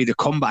have that be the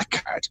comeback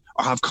card,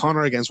 or have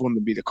Conor against one of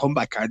them be the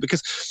comeback card?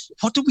 Because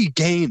what do we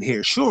gain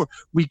here? Sure,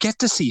 we get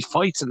to see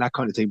fights and that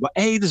kind of thing, but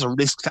A, there's a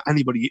risk to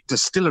anybody,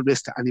 there's still a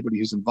risk to anybody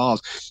who's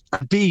involved,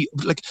 and B,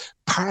 like,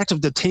 part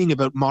of the thing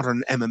about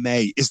modern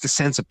MMA is the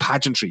sense of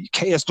pageantry.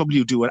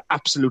 KSW do it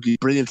absolutely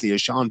brilliantly,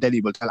 as Sean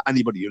Denny will tell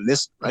anybody who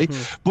listens, right?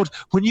 But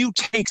when you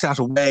take that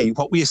away,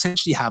 what we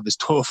essentially have is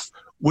tough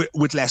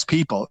with less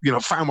people, you know,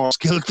 far more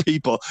skilled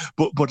people,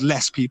 but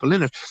less people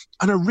in it.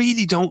 And I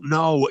really don't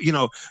know, you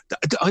know,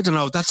 I don't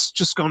know, that's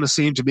just going to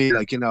seem to me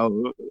like, you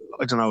know,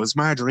 I don't know, it's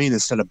margarine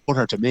instead of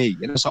butter to me,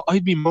 you know. So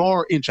I'd be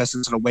more interested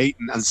in sort of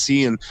waiting and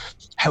seeing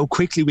how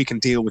quickly we can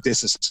deal with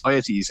this as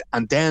societies,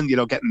 and then, you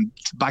know, getting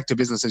back to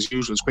business as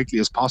usual as quickly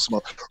as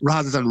possible,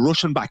 rather than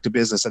rushing back to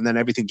business and then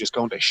everything just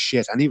going to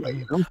shit anyway,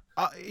 you know.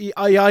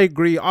 I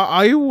agree.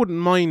 I wouldn't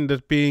mind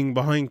it being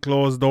behind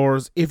closed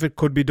doors if it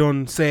could be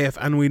done safe,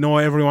 and we know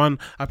everyone,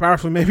 apart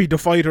from maybe the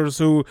fighters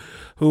who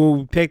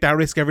take that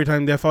risk every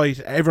time they fight,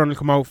 everyone will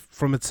come out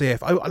from it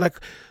safe. I like,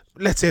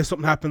 let's say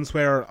something happens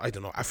where, I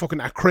don't know,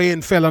 a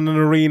crane fell on an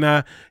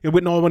arena,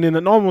 with no one in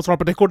it, no one was hurt,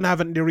 but they couldn't have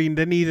it in the arena,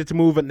 they needed to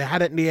move it, and they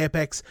had it in the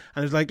apex,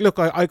 and it's like, look,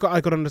 I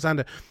could understand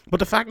it. But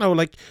the fact now,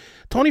 like,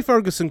 Tony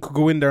Ferguson could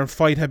go in there and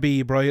fight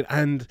Khabib, right,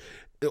 and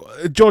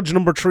judge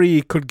number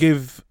 3 could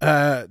give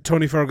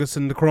Tony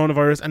Ferguson the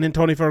coronavirus, and then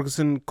Tony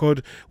Ferguson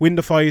could win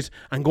the fight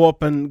and go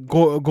up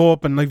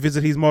and like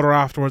visit his mother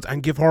afterwards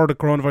and give her the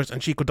coronavirus,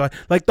 and she could die.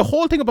 Like, the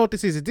whole thing about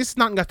this is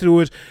nothing got to do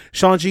with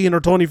Sean Sheehan or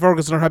Tony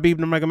Ferguson or Khabib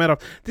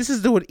Nurmagomedov. This is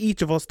to do with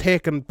each of us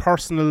taking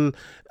personal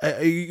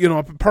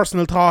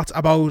thoughts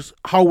about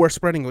how we're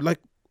spreading it. Like,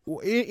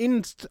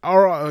 in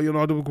our, you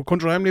know, the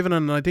country I'm living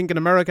in, and I think in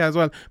America as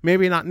well,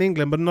 maybe not in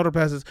England, but in other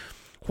places,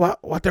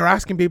 what they're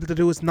asking people to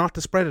do is not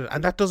to spread it.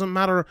 And that doesn't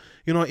matter,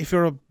 you know, if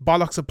you're a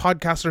bollocks of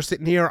podcaster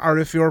sitting here or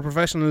if you're a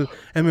professional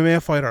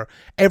MMA fighter.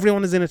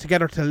 Everyone is in it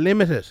together to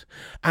limit it.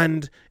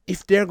 And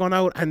if they're going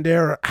out and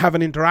they're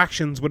having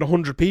interactions with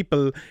 100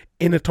 people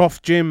in a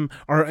tough gym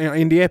or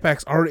in the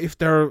Apex, or if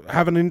they're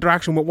having an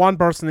interaction with one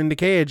person in the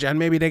cage and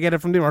maybe they get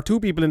it from them, or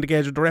two people in the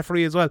cage with the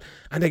referee as well,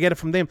 and they get it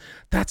from them,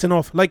 that's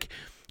enough. Like,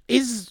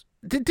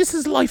 this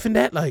is life and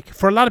death, like,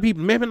 for a lot of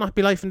people. Maybe not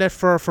be life and death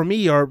for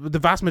me or the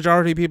vast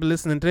majority of people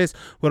listening to this,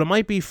 but it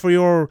might be for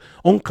your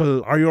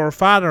uncle or your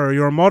father or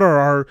your mother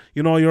or,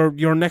 you know,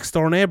 your next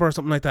door neighbour or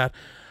something like that.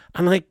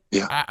 And like,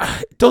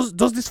 does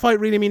this fight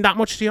really mean that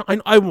much to you?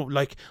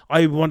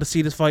 I want to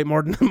see this fight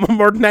more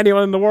than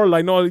anyone in the world.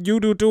 I know you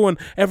do too, and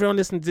everyone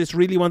listening to this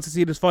really wants to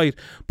see this fight.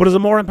 But is it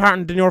more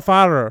important than your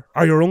father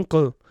or your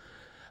uncle?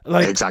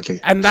 Like,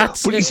 exactly. And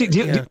that's, but you see,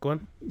 go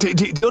on.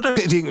 The other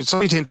thing,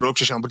 sorry to interrupt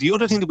you, Sean, but the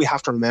other thing that we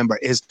have to remember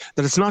is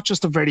that it's not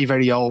just the very,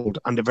 very old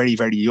and the very,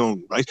 very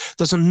young, right?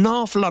 There's an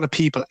awful lot of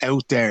people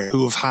out there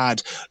who have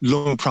had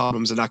lung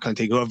problems and that kind of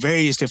thing, who have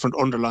various different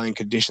underlying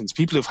conditions,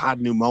 people who've had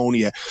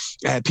pneumonia,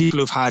 people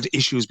who've had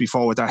issues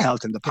before with their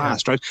health in the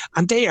past, right?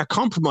 And they are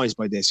compromised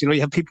by this. You know,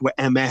 you have people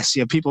with MS,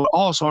 you have people with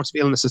all sorts of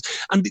illnesses,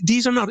 and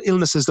these are not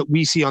illnesses that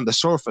we see on the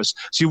surface.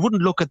 So you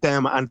wouldn't look at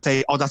them and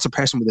say, oh, that's a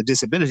person with a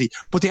disability,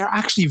 but they are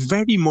actually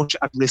very much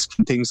at risk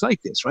from things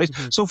like this, right?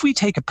 Mm-hmm. So if we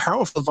take a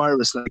powerful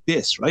virus like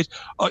this, right,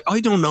 I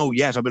don't know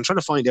yet, I've been trying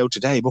to find out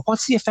today, but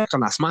what's the effect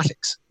on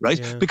asthmatics, right?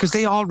 Yeah. Because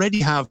they already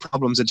have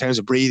problems in terms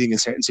of breathing in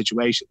certain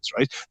situations,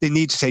 right? They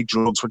need to take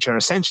drugs which are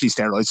essentially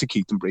steroids to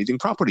keep them breathing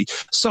properly.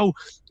 So,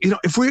 you know,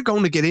 if we're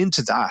going to get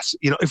into that,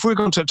 you know, if we're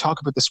going to talk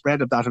about the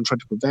spread of that and try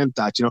to prevent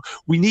that, you know,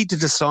 we need to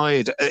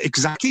decide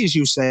exactly as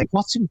you say,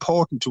 what's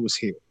important to us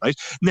here, right?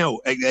 Now,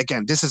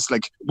 again, this is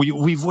like,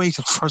 we've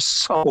waited for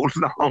so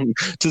long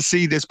to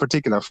see this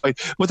particular fight,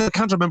 but I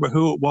can't remember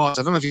who it was.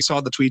 I don't know if you saw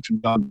the tweet from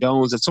John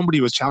Jones that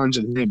somebody was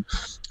challenging him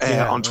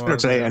on Twitter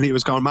today, and he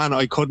was going, man,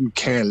 I couldn't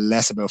care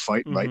less about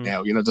fighting right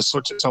now. You know, there's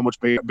so much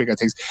bigger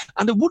things.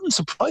 And it wouldn't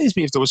surprise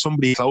me if there was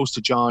somebody close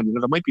to John. You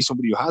know, there might be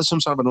somebody who has some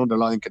sort of an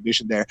underlying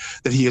condition there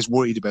that he is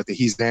worried about, that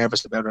he's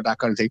nervous about, or that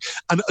kind of thing.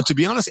 And to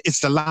be honest,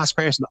 it's the last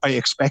person I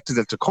expected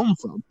it to come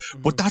from.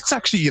 But that's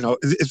actually, you know,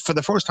 for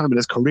the first time in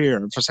his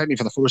career, certainly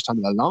for the first time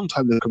in a long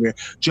time in his career,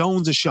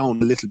 Jones has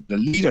shown a little bit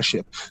of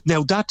leadership.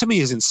 Now, that to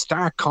me is in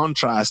stark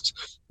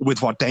contrast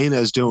with what Dana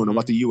is doing and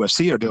what the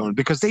UFC are doing,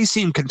 because they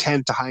seem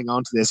content to hang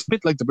on to this, a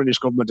bit like the British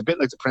government, a bit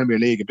like the Premier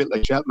League, a bit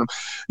like Cheltenham.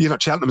 You know,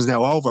 Cheltenham's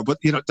now over, but,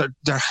 you know,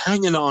 they're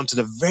hanging on to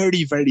the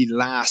very, very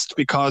last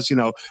because, you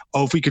know,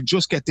 oh, if we could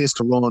just get this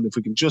to run, if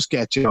we can just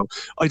get, you know,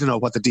 I don't know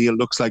what the deal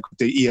looks like with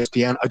the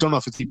ESPN. I don't know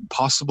if it's even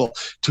possible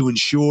to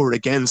insure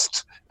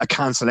against a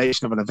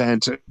cancellation of an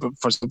event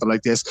for something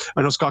like this.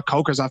 I know Scott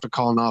Coker's after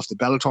calling off the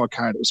Bellator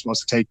card that was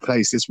supposed to take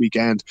place this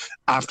weekend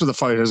after the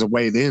fighters have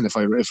weighed in, if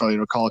I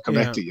recall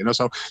correctly. You know,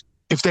 so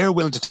if they're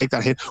willing to take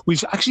that hit,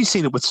 we've actually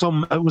seen it with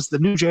some. It was the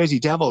New Jersey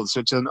Devils,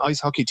 which is an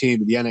ice hockey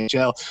team in the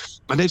NHL,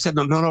 and they've said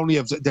not only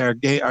have their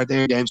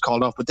games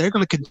called off, but they're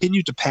going to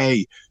continue to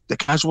pay the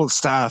casual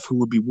staff who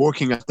would be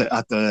working at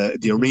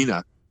the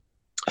arena,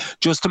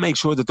 just to make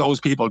sure that those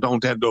people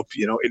don't end up,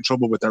 you know, in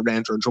trouble with their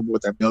rent or in trouble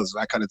with their bills,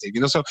 that kind of thing.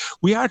 You know, so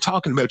we are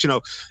talking about, you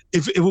know,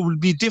 if it would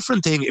be a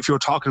different thing if you're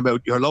talking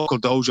about your local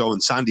dojo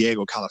in San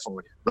Diego,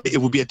 California. Right? It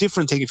would be a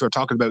different thing if you're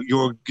talking about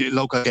your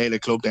local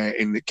Gaelic club there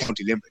in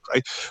County Limerick,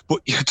 right?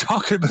 But you're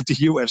talking about the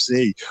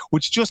UFC,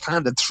 which just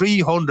handed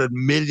 $300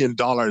 million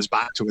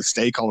back to its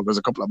stakeholders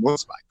a couple of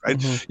months back, right?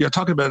 Mm-hmm. You're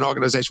talking about an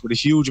organization with a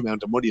huge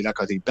amount of money, that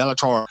kind of thing.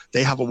 Bellator,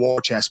 they have a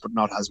war chest, but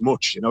not as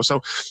much, you know.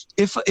 So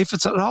if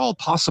it's at all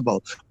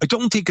possible, I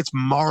don't think it's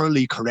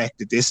morally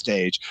correct at this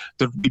stage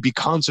that we be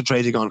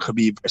concentrating on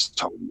Khabib versus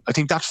Tony. I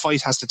think that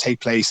fight has to take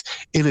place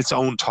in its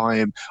own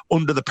time,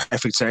 under the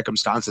perfect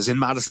circumstances, in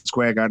Madison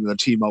Square Garden and the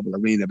T-Mobile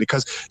Arena,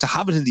 because to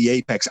have it in the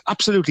Apex,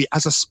 absolutely,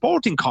 as a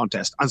sporting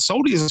contest, and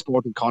solely as a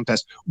sporting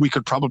contest, we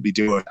could probably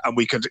do it, and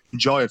we could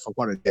enjoy it for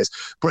what it is.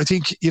 But I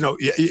think, you know,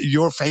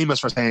 you're famous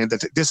for saying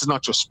that this is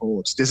not just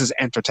sports, this is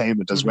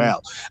entertainment as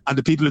well. And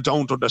the people who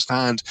don't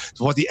understand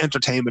what the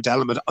entertainment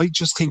element, I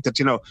just think that,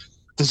 you know,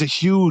 there's a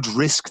huge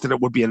risk that it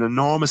would be an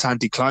enormous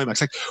anticlimax.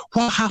 Like,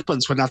 what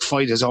happens when that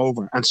fight is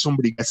over and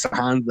somebody gets their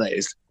hand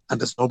raised and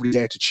there's nobody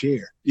there to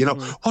cheer? You know,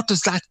 what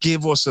does that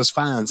give us as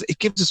fans? It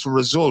gives us a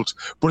result,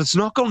 but it's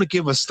not going to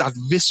give us that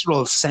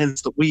visceral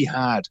sense that we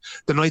had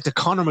the night that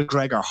Conor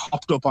McGregor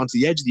hopped up onto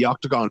the edge of the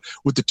octagon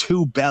with the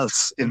 2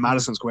 belts in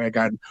Madison Square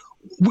Garden.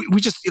 We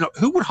just, you know,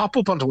 who would hop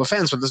up onto a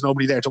fence when there's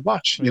nobody there to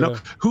watch? You know,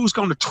 who's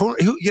going to turn?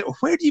 You know,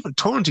 where do you even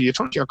turn to? You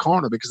turn to your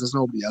corner because there's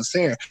nobody else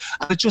there.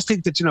 And I just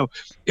think that, you know,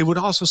 it would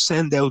also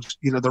send out,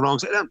 you know, the wrong,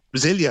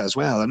 Brasilia as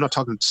well. I'm not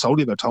talking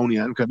solely about Tony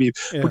and Khabib,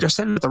 but they're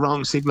sending out the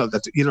wrong signal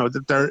that, you know,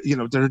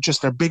 that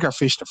they're bigger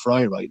fish to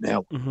fry right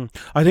now.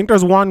 I think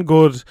there's one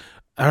good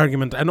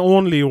argument, and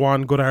only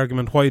one good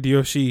argument, why the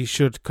UFC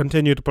should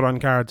continue to put on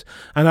cards,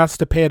 and that's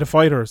to pay the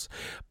fighters.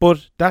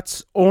 But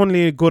that's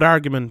only a good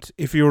argument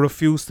if you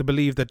refuse to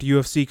believe that the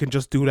UFC can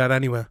just do that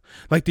anyway.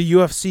 Like, the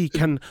UFC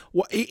can,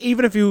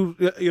 even if you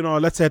know,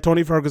 let's say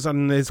Tony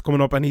Ferguson is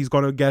coming up and he's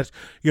going to get,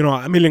 you know,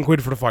 $1 million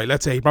for the fight.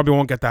 Let's say he probably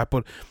won't get that,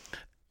 but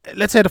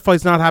let's say the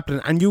fight's not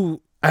happening,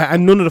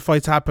 and none of the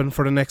fights happen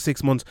for the next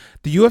 6 months.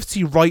 The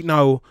UFC right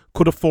now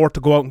could afford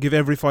to go out and give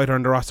every fighter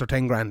on the roster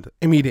 10 grand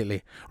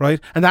immediately, right?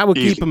 And that would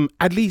keep them,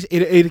 at least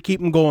it'd keep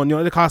them going. You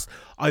know, it cost,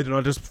 I don't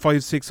know, just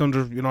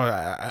 500-600, you know,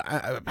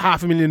 $500,000,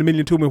 $1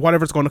 million, $2 million,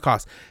 whatever it's going to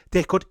cost.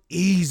 They could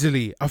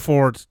easily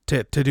afford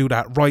to do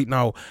that right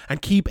now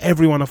and keep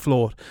everyone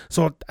afloat.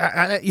 So,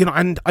 you know,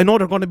 and I know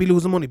they're going to be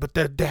losing money, but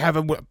they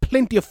have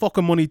plenty of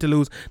fucking money to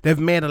lose. They've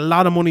made a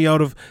lot of money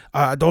out of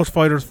those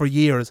fighters for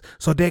years,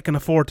 so they can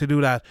afford to do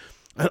that.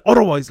 And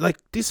otherwise, like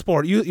this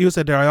sport, you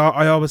said there,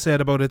 I always said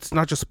about it's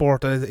not just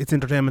sport, it's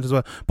entertainment as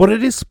well. But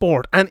it is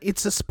sport, and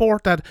it's a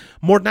sport that,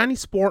 more than any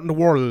sport in the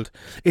world,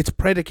 it's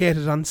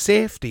predicated on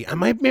safety. And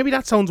maybe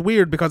that sounds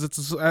weird because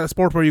it's a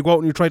sport where you go out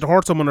and you try to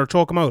hurt someone or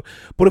choke them out.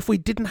 But if we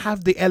didn't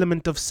have the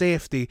element of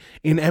safety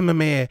in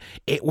MMA,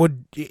 it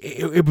would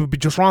be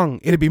just wrong.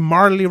 It'd be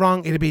morally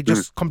wrong. It'd be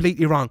just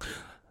completely wrong.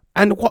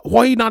 And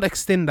why not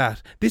extend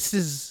that? This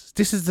is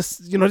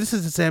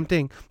the same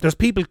thing. There's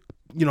people,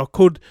 you know,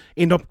 could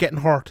end up getting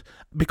hurt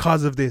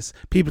because of this.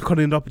 People could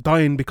end up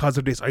dying because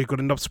of this, or you could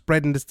end up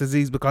spreading this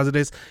disease because of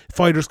this.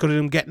 Fighters could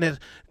end up getting it.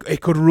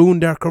 It could ruin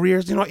their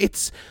careers. You know,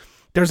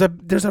 there's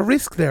a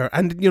risk there,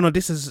 and you know,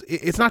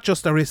 it's not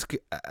just a risk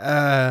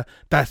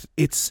that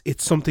it's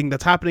something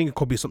that's happening. It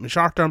could be something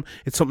short term.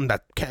 It's something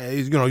that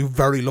is, you know,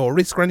 very low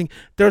risk or anything.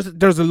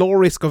 There's a low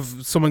risk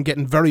of someone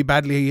getting very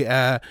badly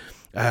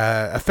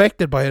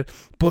affected by it,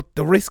 but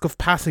the risk of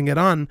passing it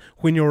on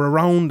when you're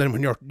around, and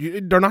when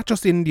they're not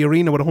just in the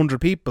arena with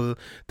 100 people,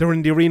 they're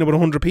in the arena with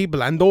 100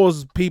 people, and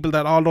those people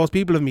that all those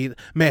people have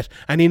met,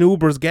 and in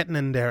Ubers getting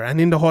in there,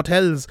 and in the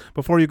hotels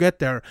before you get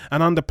there,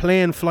 and on the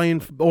plane flying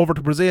over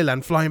to Brazil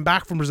and flying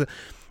back from Brazil.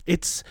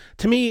 It's,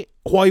 to me,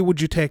 why would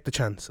you take the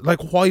chance?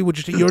 Like, why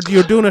would you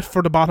you're doing it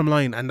for the bottom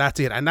line, and that's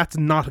it, and that's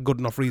not a good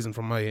enough reason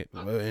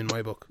in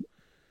my book.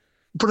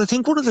 But I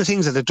think one of the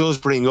things that it does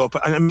bring up,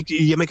 and I mean,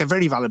 you make a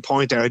very valid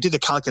point there. I did the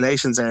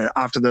calculations there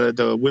after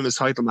the women's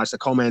title match, the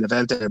co-main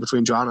event there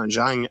between Joanna and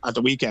Zhang at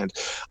the weekend.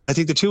 I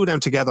think the two of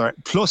them together,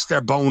 plus their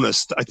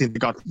bonus, I think they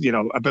got, you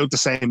know, about the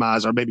same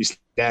as, or maybe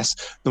less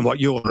than what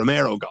Yoel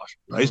Romero got,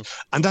 right?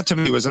 And that to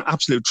me was an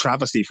absolute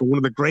travesty for one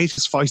of the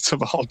greatest fights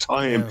of all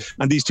time.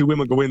 And these two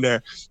women go in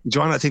there.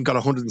 Joanna, I think, got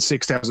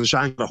 106,000,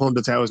 Zhang got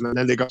 100,000, and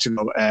then they got, you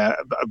know,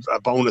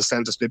 a bonus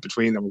then to split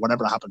between them, or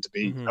whatever it happened to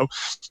be, you know.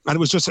 And it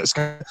was just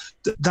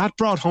that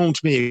brought home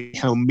to me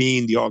how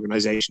mean the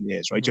organisation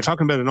is, right? You're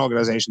talking about an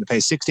organisation that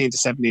pays 16 to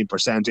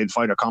 17% in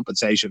fighter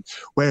compensation,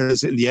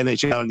 whereas in the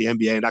NHL and the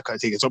NBA and that kind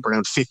of thing, it's up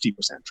around 50%,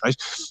 right?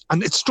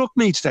 And it struck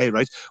me today,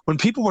 right, when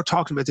people were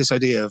talking about this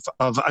idea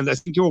of, and I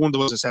think you were one of the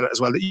ones that said it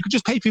as well, that you could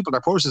just pay people their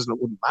purses and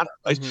it wouldn't matter,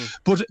 right?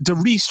 But the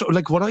restore,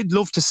 like what I'd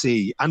love to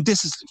see, and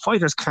this is,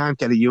 fighters can't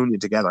get a union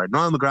together.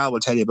 Niall McGrath will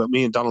tell you about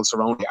me and Donald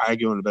Cerrone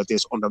arguing about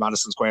this under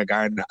Madison Square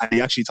Garden, and he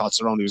actually thought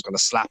Cerrone was going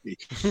to slap me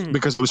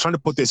because I was trying to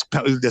put this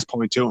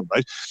point to him,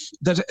 right?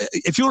 That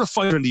if you're a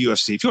fighter in the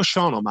UFC, if you're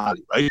Sean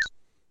O'Malley, right,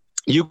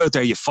 you go out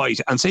there, you fight,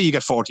 and say you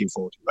get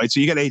 14-40, right?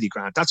 So you get 80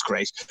 grand. That's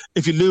great.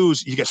 If you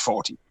lose, you get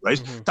 40,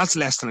 right? That's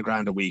less than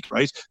 $1,000 a week,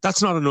 right?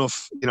 That's not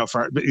enough, you know,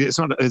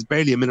 it's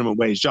barely a minimum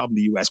wage job in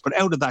the US. But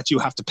out of that, you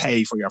have to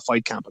pay for your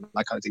fight camp and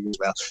that kind of thing as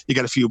well. You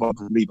get a few bob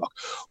from Reebok.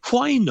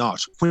 Why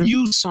not, when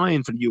you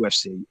sign for the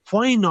UFC,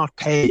 why not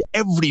pay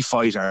every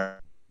fighter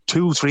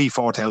 $2,000,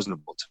 $3,000, $4,000 a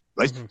month?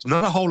 Right? It's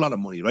not a whole lot of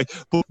money, right?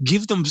 But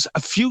give them a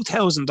few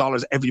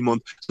 $1,000s every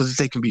month so that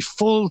they can be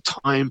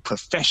full-time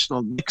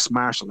professional mixed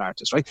martial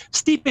artists, right?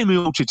 Stipe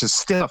Miocic is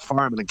still a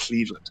fireman in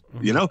Cleveland,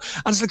 you know?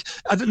 And it's like,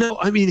 I don't know,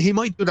 I mean, he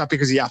might do that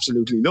because he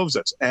absolutely loves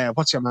it.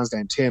 What's your man's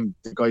name? Tim,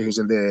 the guy who's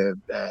in the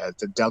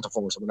Delta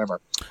Force or whatever.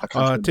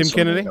 Tim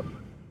Kennedy?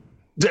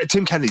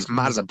 Tim Kennedy's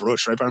mad as a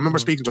brush, right? But I remember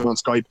speaking to him on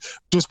Skype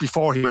just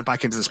before he went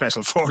back into the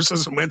Special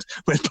Forces and went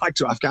back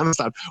to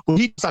Afghanistan. Well,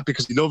 he does that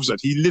because he loves it.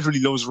 He literally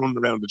loves running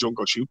around the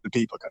jungle shooting the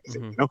people, kind of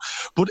thing, you know?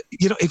 But,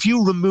 you know, if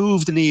you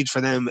remove the need for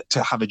them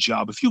to have a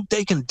job,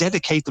 they can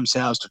dedicate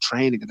themselves to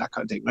training and that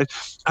kind of thing, right?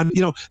 And,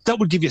 you know, that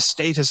would give you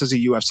status as a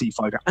UFC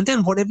fighter. And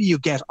then whatever you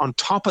get on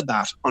top of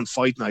that on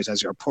fight night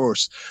as your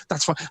purse,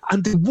 that's fine.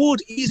 And they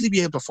would easily be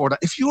able to afford that.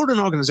 If you're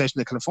an organisation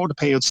that can afford to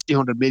pay out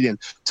 $300 million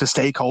to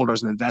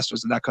stakeholders and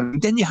investors and that kind of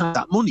thing, then you have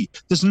that money.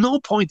 There's no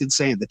point in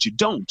saying that you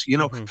don't, you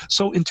know.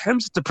 So in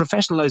terms of the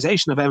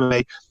professionalization of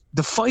MMA,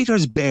 the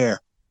fighters bear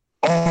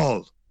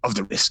all of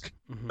the risk.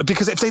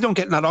 Because if they don't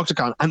get in that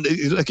octagon, and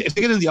like if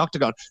they get in the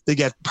octagon, they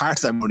get part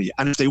of their money,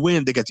 and if they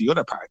win, they get the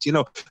other part.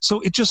 So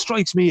it just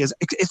strikes me as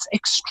it's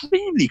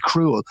extremely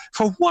cruel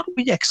for what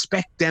we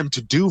expect them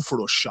to do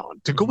for us,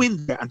 Sean, to go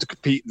in there and to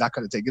compete and that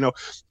kind of thing.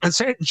 And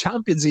certain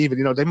champions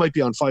even, they might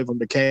be on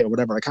 500k or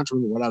whatever. I can't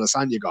remember what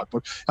Adesanya got,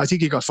 but I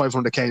think he got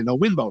 500k and no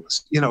win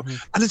bonus.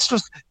 And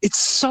it's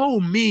so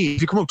mean.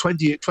 If you come up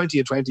 20 and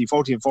 20,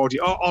 40 and 40,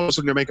 all of a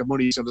sudden you're making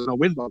money, so there's no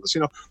win bonus.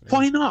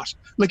 Why not?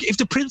 Like, if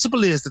the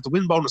principle is that the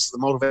win bonus is the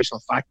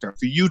motivational factor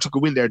for you to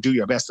go in there, do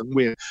your best and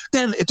win,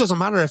 then it doesn't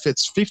matter if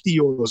it's 50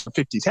 euros or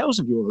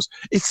 50,000 euros,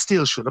 it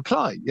still should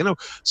apply,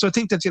 So I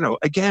think that,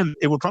 again,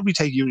 it would probably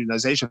take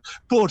unionization,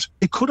 but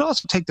it could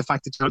also take the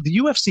fact that, the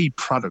UFC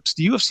products,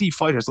 the UFC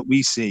fighters that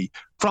we see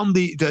from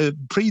the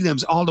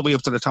prelims all the way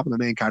up to the top of the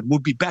main card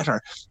would be better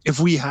if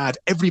we had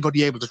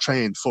everybody able to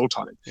train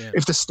full-time. Yeah.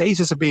 If the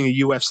status of being a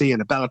UFC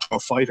and a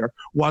Bellator fighter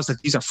was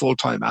that these are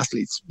full-time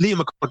athletes. Liam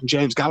McCourt and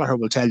James Gallagher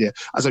will tell you,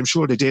 as I'm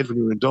sure they did when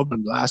you were in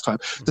Dublin the last time,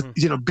 that,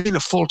 being a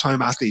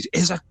full-time athlete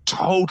is a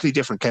totally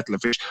different kettle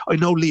of fish. I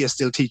know Leah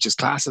still teaches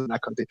classes and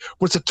that kind of thing,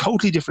 but it's a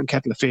totally different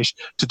kettle of fish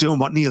to doing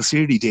what Neil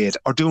Seardy did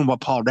or doing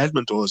what Paul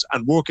Redmond does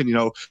and working,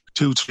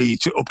 2, 3,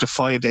 up to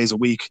 5 days a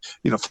week,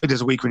 5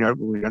 days a week when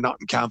you're not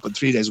in camp and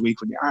 3 days a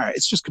week when you are.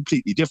 It's just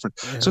completely different.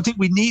 Yeah. So I think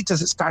we need to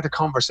start a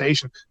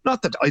conversation.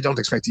 Not that I don't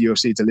expect the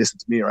UFC to listen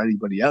to me or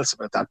anybody else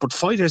about that, but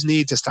fighters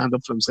need to stand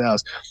up for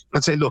themselves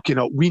and say, look,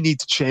 we need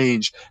to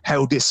change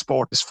how this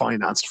sport is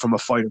financed from a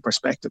fighter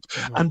perspective.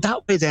 And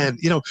that way then,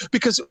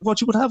 because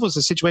what you would have was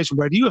a situation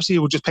where the UFC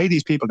would just pay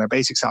these people their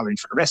basic salary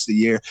for the rest of the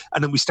year,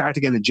 and then we start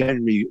again in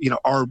January,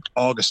 or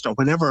August, or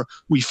whenever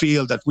we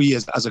feel that we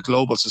as a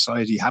global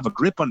society have a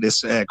grip on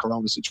this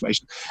corona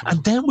situation.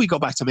 And then we go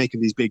back to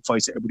making these big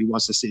fights that everybody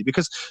wants to see,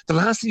 because the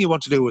last thing you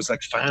want to do is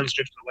like fans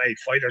drifting away,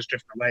 fighters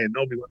drifting away, and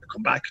nobody want to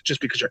come back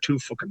just because you're too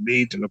fucking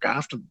mean to look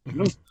after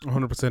them.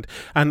 100%.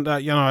 And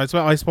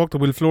I spoke to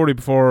Will Fleury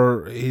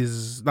before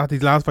his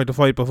last fight, the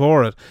fight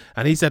before it,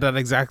 and he said that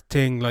exact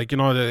thing. Like,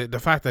 the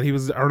fact that he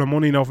was earning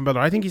money now from Bellator.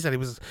 I think he said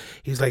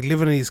he's like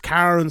living in his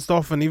car and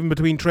stuff, and even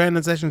between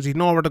training sessions he'd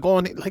know where to go,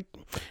 and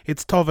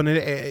it's tough. And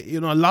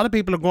a lot of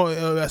people are going,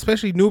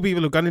 especially new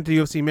people who've gone into the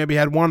UFC, maybe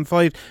had one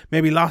fight,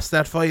 maybe lost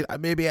that fight,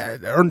 maybe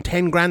earned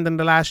 10 grand in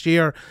the last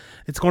year.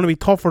 It's going to be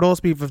tough for those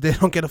people if they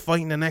don't get a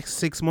fight in the next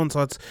 6 months.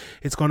 So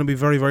it's going to be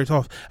very, very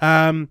tough.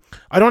 I don't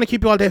want to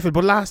keep you all day, Phil,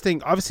 but last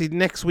thing, obviously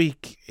next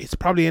week, it's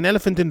probably an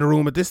elephant in the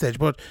room at this stage,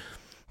 but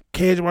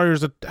Cage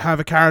Warriors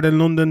have a card in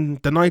London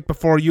the night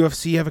before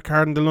UFC have a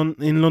card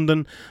in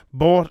London.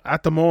 Both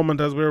at the moment,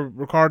 as we're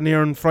recording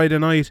here on Friday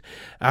night,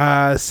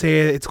 say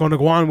it's going to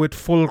go on with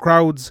full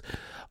crowds.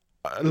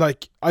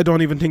 I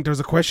don't even think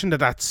there's a question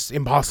that's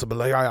impossible.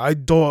 Like, I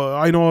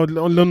know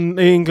London,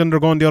 England are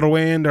going the other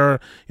way, and they're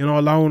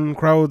allowing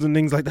crowds and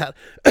things like that.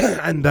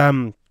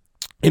 And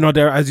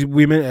they're, as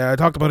we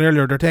talked about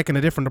earlier, they're taking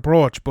a different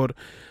approach, but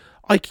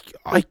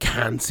I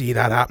can't see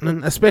that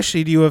happening,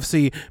 especially the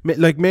UFC.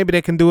 Like, maybe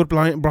they can do it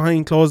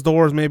behind closed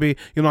doors, maybe,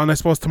 and I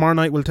suppose tomorrow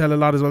night will tell a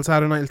lot as well,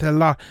 Saturday night will tell a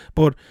lot,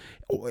 but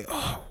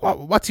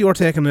what's your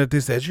take on it at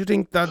this stage? Do you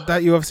think that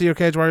UFC or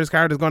Cage Warriors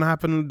card is going to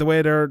happen the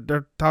way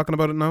they're talking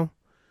about it now?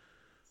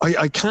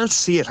 I can't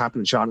see it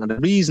happening, Sean, and the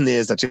reason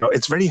is that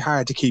it's very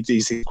hard to keep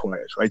these things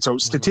quiet, right? So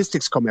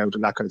statistics come out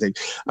and that kind of thing.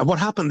 And what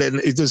happened then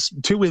is there's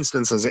 2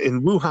 instances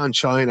in Wuhan,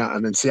 China,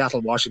 and in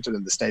Seattle, Washington,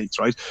 in the States,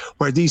 right,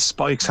 where these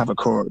spikes have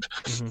occurred.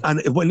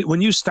 And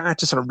when you start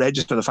to sort of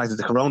register the fact that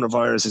the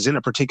coronavirus is in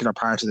a particular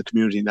part of the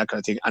community and that kind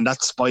of thing, and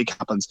that spike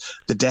happens,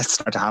 the deaths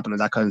start to happen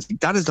and that kind of thing,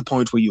 that is the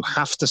point where you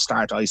have to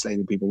start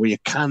isolating people, where you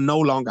can no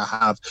longer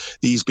have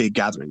these big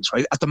gatherings,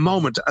 right? At the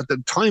moment, at the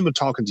time of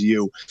talking to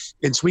you,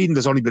 in Sweden,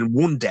 there's only been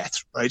 1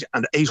 death, right,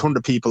 and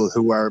 800 people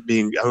who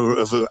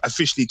have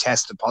officially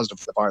tested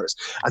positive for the virus.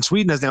 And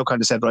Sweden has now kind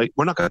of said, right,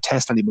 we're not going to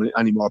test any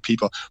more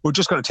people. We're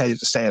just going to tell you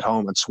to stay at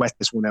home and sweat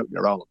this one out on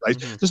your own, right?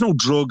 There's no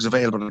drugs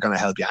available that are going to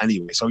help you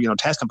anyway. So,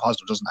 testing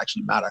positive doesn't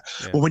actually matter.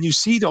 Yeah. But when you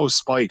see those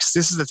spikes,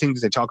 this is the thing that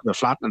they talk about,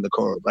 flattening the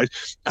curve, right?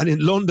 And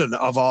in London,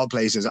 of all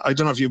places, I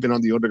don't know if you've been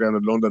on the underground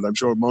in London. I'm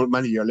sure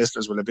many of your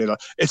listeners will have been.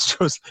 It's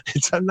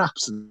an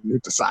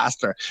absolute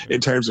disaster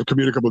in terms of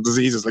communicable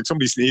diseases. Like,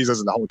 somebody sneezes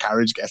and the whole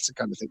carriage gets it,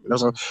 kind of thing.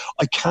 So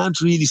I can't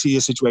really see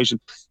a situation,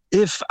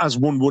 if, as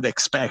one would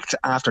expect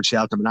after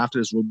Cheltenham and after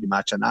this rugby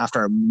match and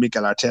after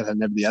Mikel Arteta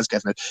and everybody else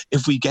getting it,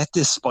 if we get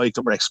this spike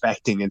that we're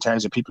expecting in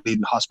terms of people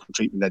needing hospital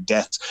treatment and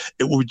deaths,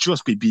 it would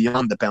just be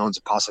beyond the bounds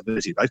of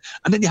possibility, right?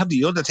 And then you have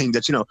the other thing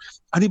that,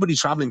 anybody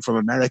travelling from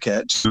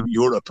America to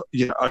Europe,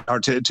 or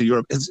to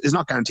Europe is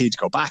not guaranteed to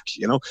go back,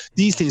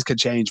 These things can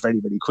change very,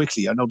 very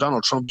quickly. I know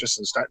Donald Trump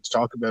just is starting to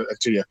talk about it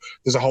to you.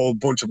 There's a whole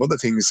bunch of other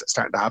things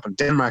starting to happen.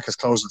 Denmark has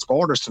closed its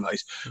borders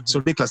tonight.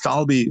 So Nicholas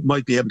Dalby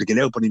might be able to get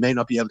out, but he may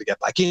not be able to get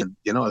back in.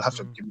 You know, I'll have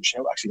to give him a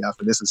shout actually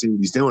after this and see what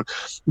he's doing.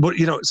 But,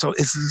 you know, so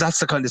that's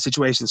the kind of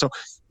situation. So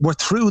we're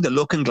through the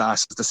looking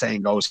glass, as the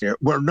saying goes here.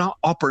 We're not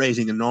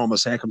operating in normal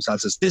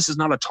circumstances. This is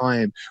not a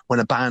time when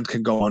a band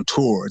can go on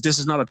tour. This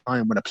is not a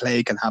time when a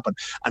play can happen.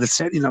 And it's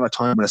certainly not a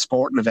time when a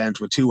sporting event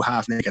with 2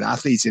 half-naked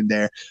athletes in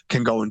there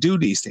can go and do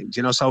these things,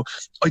 you know. So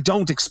I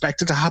don't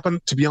expect it to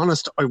happen. To be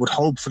honest, I would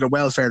hope for the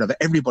welfare of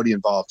everybody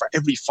involved, for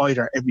every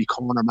fighter, every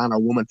corner man or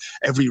woman,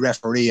 every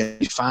referee,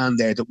 every fan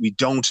there, that we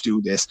don't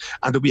do this,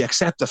 and that we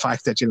accept the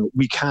fact that, you know,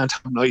 we can't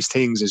have nice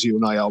things, as you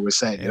and I always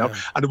say, you know,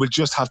 and we'll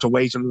just have to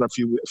wait another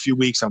few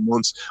weeks or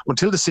months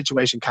until the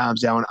situation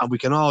calms down and we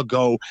can all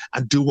go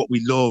and do what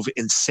we love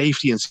in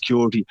safety and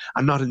security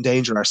and not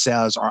endanger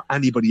ourselves or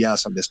anybody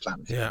else on this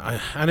planet. Yeah,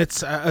 and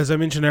it's, as I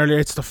mentioned earlier,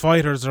 it's the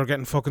fighters that are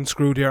getting fucking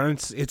screwed here, and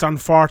it's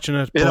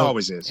unfortunate. It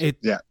always is.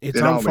 It's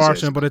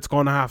unfortunate, but it's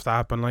going to have to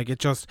happen. Like, it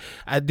just,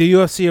 the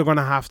UFC are going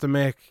to have to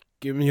make,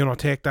 you know,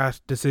 take that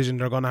decision.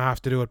 They're going to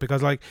have to do it,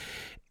 because, like,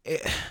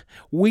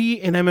 we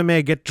in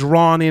MMA get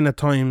drawn in at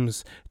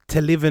times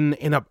to live in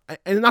a,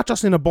 not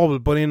just in a bubble,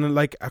 but in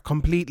like a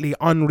completely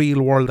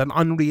unreal world, an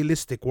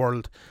unrealistic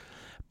world.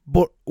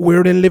 But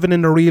we're living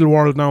in the real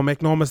world now,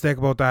 make no mistake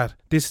about that.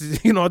 This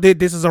is, you know,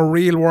 this is a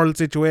real world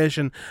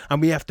situation,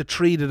 and we have to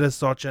treat it as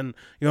such. And,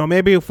 you know,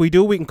 maybe if we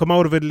do, we can come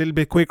out of it a little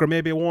bit quicker.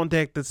 Maybe it won't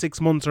take the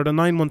 6 months or the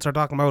 9 months they're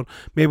talking about.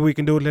 Maybe we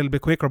can do it a little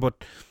bit quicker,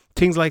 but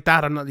things like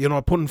that, and, you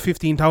know, putting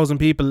 15,000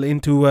 people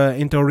into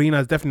arena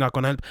is definitely not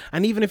going to help.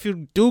 And even if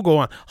you do go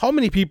on, how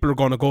many people are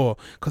going to go?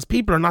 Because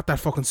people are not that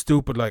fucking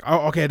stupid. Like,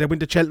 oh, okay, they went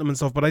to Cheltenham and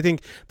stuff, but I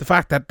think the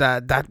fact that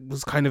that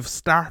was kind of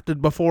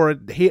started before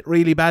it hit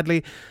really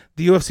badly,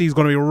 the UFC is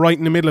going to be right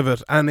in the middle of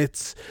it. And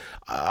it's,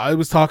 I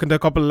was talking to a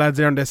couple of lads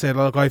there, and they said,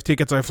 look, I have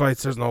tickets, I have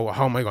flights,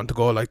 how am I going to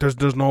go? Like,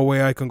 there's no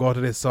way I can go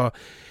to this. So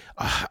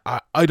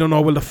I don't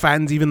know, will the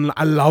fans even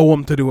allow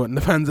them to do it? And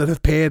the fans that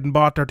have paid and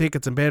bought their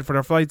tickets and paid for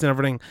their flights and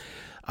everything,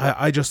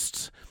 I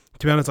just,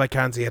 to be honest, I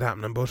can't see it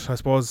happening. But I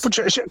suppose. But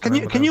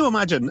can you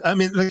imagine? I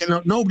mean, like, you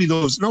know, nobody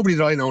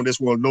that I know in this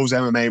world loves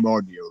MMA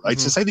more than you, right?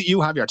 Mm-hmm. So say that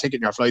you have your ticket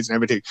and your flights and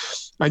everything,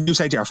 and you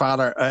say to your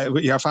father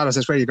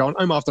says, where are you going?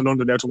 I'm off to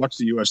London now to watch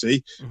the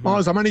UFC. Mm-hmm.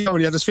 Oh, so I'm only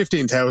going, yeah, there's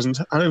 15,000.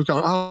 And I was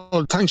going,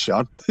 oh, thanks,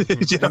 Sean. You know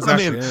exactly, what I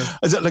mean? Yeah.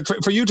 Is it like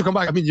for you to come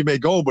back? I mean, you may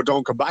go, but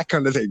don't come back,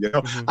 kind of thing, you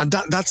know? Mm-hmm. And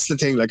that's the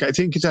thing. Like, I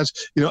think that,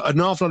 you know,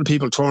 an awful lot of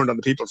people turned on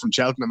the people from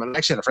Cheltenham, and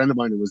actually had a friend of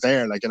mine who was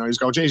there, like, you know, he was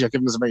going, geez, you're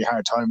giving us a very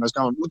hard time. I was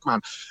going, look,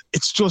 man,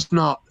 it's just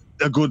not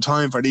a good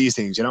time for these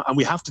things, you know, and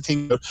we have to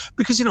think,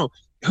 because, you know,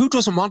 who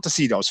doesn't want to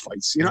see those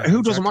fights? You know,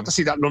 who doesn't want to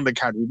see that London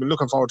card? We've been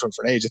looking forward to it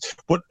for ages.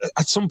 But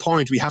at some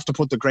point, we have to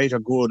put the greater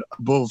good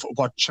above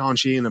what Sean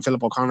Sheehan and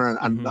Philip O'Connor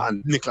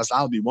and Nicholas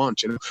Dalby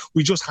want. You know,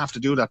 we just have to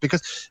do that,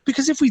 because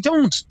if we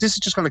don't, this is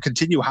just going to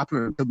continue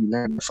happening until we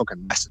learn the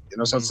fucking lesson. You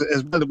know, so it's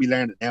well that we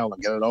learn it now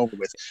and get it over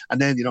with,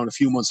 and then, you know, in a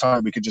few months'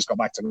 time, we could just go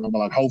back to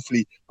normal, and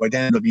hopefully by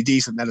then there'll be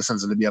decent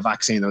medicines and there'll be a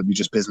vaccine, and it'll be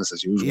just business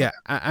as usual. Yeah,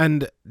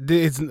 and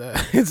it's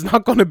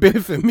not going to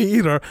benefit me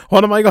either.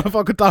 What am I going to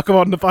fucking talk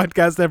about in the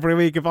podcast every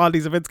week if all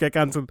these events get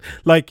cancelled?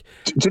 Like,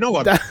 do you know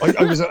what?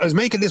 I was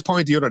making this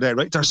point the other day,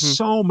 right? There's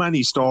so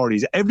many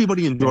stories.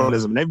 Everybody in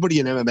journalism and everybody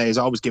in MMA is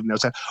always giving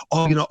out, saying,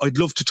 oh, you know, I'd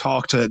love to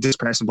talk to this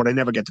person, but I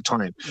never get the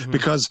time.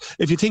 Because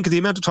if you think of the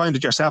amount of time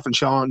that yourself and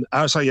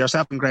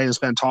Graham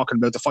spend talking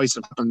about the fights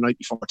that happened the night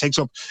before, it takes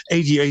up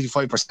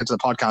 80-85% of the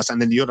podcast, and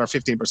then the other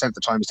 15% of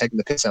the time is taking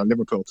the piss out of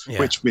Liverpool,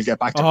 which we'll get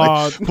back to.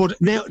 Right? But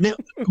now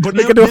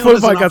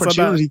there's an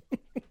opportunity.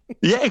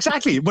 Yeah,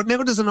 exactly. But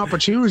now there's an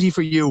opportunity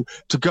for you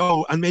to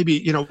go and maybe,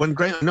 you know, when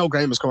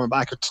Graham is coming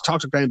back, to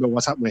talk to Graham about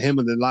what's happened with him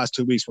in the last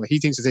 2 weeks, what he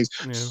thinks of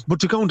things, but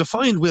to go and to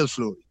find Will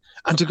Fleury,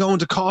 and to go and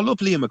to call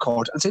up Leah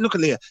McCourt and say, look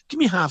at Leah, give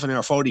me half an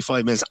hour,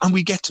 45 minutes, and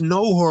we get to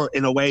know her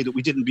in a way that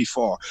we didn't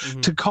before.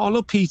 To call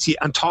up PT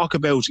and talk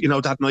about, you know,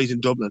 that night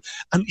in Dublin,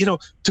 and, you know,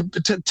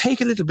 to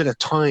take a little bit of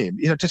time,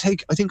 you know, to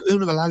take, I think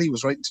Una Vallely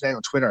was writing today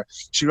on Twitter,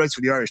 she writes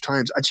for the Irish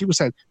Times, and she was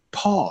saying,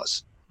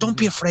 pause. Don't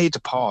be afraid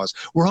to pause.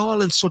 We're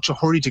all in such a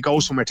hurry to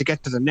go somewhere, to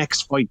get to the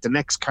next fight, the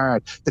next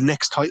card, the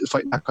next title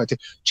fight, that kind of thing.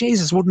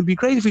 Jesus, wouldn't it be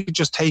great if we could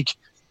just take,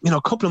 you know,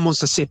 a couple of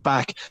months to sit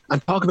back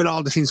and talk about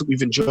all the things that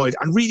we've enjoyed,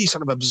 and really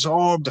sort of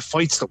absorb the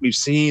fights that we've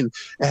seen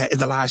in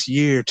the last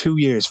year, 2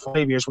 years,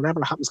 5 years, whatever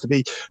it happens to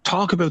be.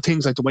 Talk about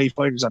things like the way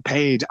fighters are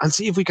paid, and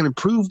see if we can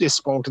improve this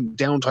sport in the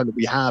downtime that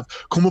we have.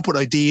 Come up with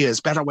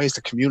ideas, better ways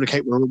to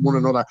communicate with one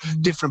another,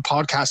 different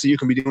podcasts that you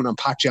can be doing on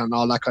Patreon and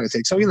all that kind of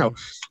thing. So, you know,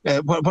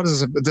 what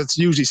is it? That's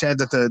usually said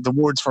that the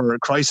words for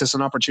crisis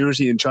and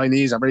opportunity in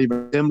Chinese are very,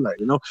 very similar,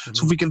 you know.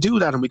 So if we can do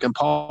that, and we can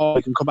pause,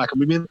 we can come back, and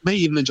we may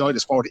even enjoy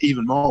the sport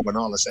even more when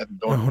all is said and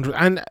done.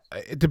 And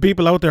the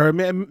people out there,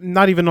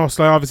 not even us,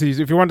 like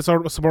obviously, if you want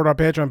to support our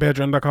Patreon,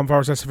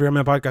 patreon.com/Severe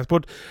Men Podcast.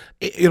 But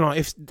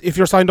if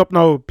you're signed up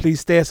now, please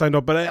stay signed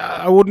up. But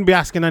I wouldn't be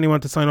asking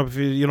anyone to sign up if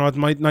it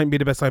might not be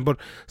the best time. But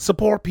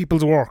support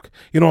people's work.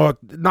 I'm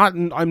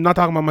not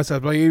talking about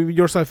myself, but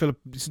yourself, Philip.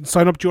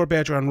 Sign up to your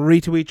Patreon,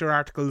 retweet your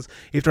articles.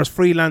 If there's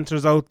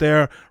freelancers out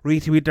there,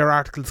 retweet their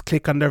articles,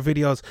 click on their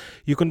videos.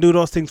 You can do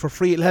those things for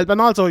free. It'll help.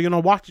 And also,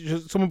 watch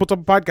someone puts up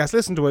a podcast,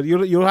 listen to it.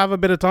 You'll have a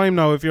bit of time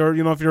now. If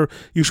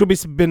you should be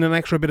spending an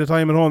extra bit of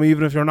time at home,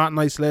 even if you're not in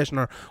isolation,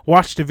 or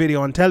watch the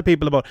video and tell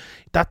people about it.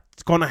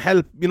 That's going to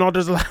help.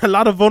 There's a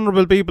lot of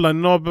vulnerable people. I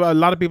know a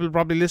lot of people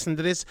probably listening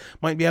to this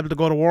might be able to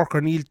go to work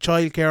or need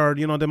childcare,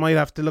 or they might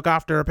have to look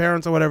after their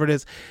parents or whatever it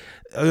is.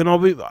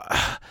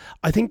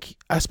 I think,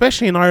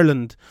 especially in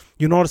Ireland,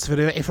 you notice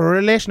if a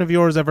relation of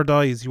yours ever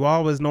dies, you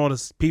always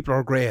notice people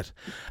are great.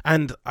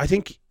 And I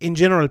think in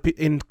general,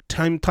 in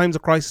times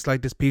of crisis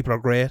like this, people are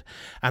great.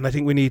 And I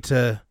think we need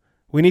to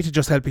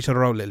just help each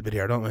other out a little bit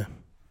here, don't we?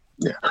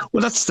 Yeah,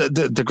 well, that's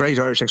the great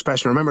Irish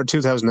expression. I remember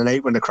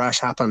 2008 when the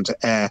crash happened,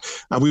 and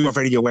we were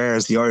very aware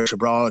as the Irish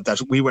abroad that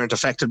we weren't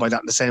affected by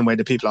that in the same way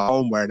the people at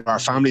home were. Our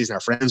families and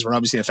our friends were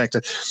obviously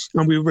affected.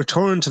 And we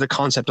returned to the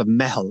concept of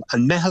mehel.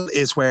 And mehel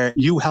is where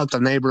you help a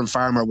neighbouring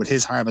farmer with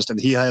his harvest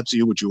and he helps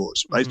you with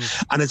yours, right?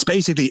 Mm. And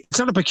it's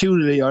not a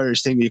peculiarly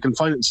Irish thing. You can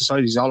find it in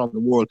societies all over the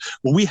world,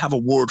 but we have a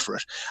word for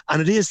it.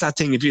 And it is that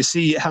thing. If you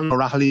see Helen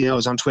O'Rahilly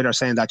is on Twitter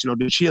saying that,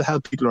 she'll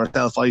help people who are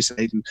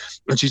self-isolating,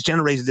 and she's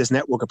generated this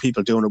network of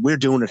people doing it. We're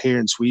doing it here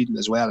in Sweden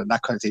as well, and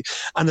that kind of thing.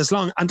 And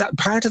that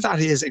part of that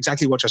is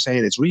exactly what you're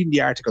saying. It's reading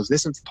the articles,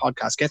 listening to the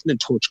podcast, getting in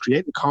touch,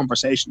 creating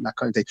conversation, that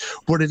kind of thing.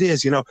 But it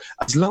is,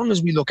 as long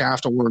as we look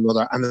after one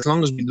another and as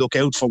long as we look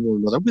out for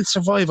one another, we'll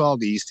survive all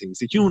these things.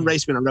 The human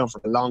race has been around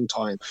for a long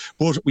time,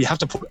 but we have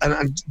to put,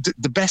 and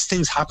the best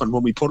things happen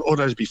when we put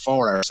others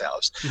before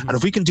ourselves. Mm-hmm. And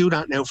if we can do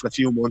that now for a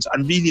few months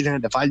and really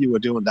learn the value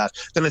of doing that,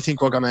 then I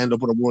think we're going to end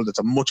up with a world that's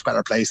a much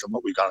better place than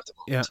what we got at the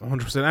moment. Yeah,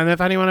 100%. And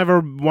if anyone ever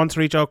wants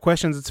to reach out,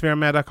 questions at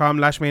severemay.com,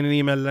 lash me in an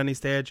email at any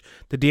stage.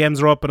 The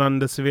DMs are open on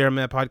the Severe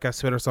Men Podcast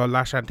Twitter, so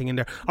lash anything in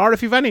there. Or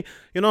if you've any,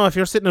 if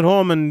you're sitting at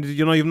home and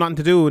you've nothing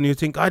to do and you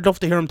think I'd love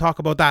to hear him talk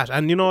about that,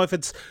 and if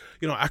it's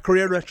a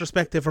career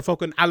retrospective for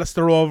fucking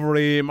Alistair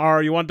Overeem,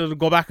 or you want to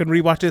go back and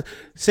rewatch it,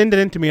 send it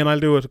in to me and I'll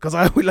do it, because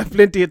I will have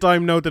plenty of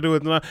time now to do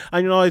it. And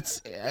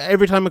it's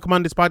every time I come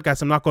on this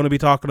podcast, I'm not going to be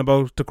talking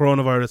about the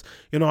coronavirus.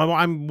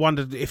 I'm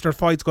wanted, if there are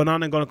fights going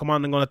on, I'm going to come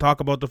on and going to talk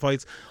about the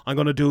fights. I'm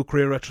going to do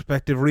career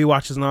retrospective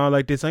rewatches and all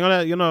like this. I'm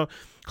going to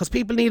because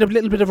people need a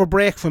little bit of a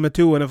break from it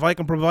too, and if I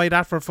can provide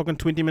that for fucking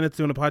 20 minutes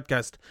doing a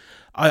podcast,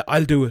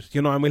 I'll do it,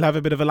 and we'll have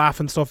a bit of a laugh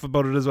and stuff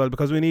about it as well,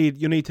 because you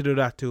need to do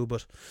that too.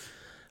 But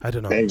I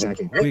don't know.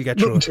 Exactly. We'll get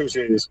through it. Too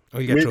serious.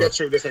 We'll get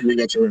through this, and we'll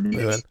get through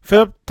it.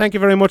 Philip, thank you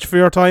very much for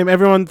your time.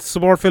 Everyone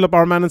support Philip,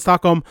 our man in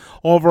Stockholm,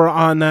 over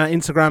on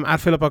Instagram at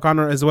Philip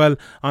O'Connor as well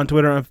on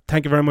Twitter. And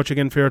thank you very much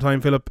again for your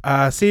time, Philip.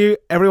 See you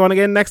everyone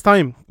again next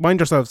time. Mind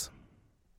yourselves.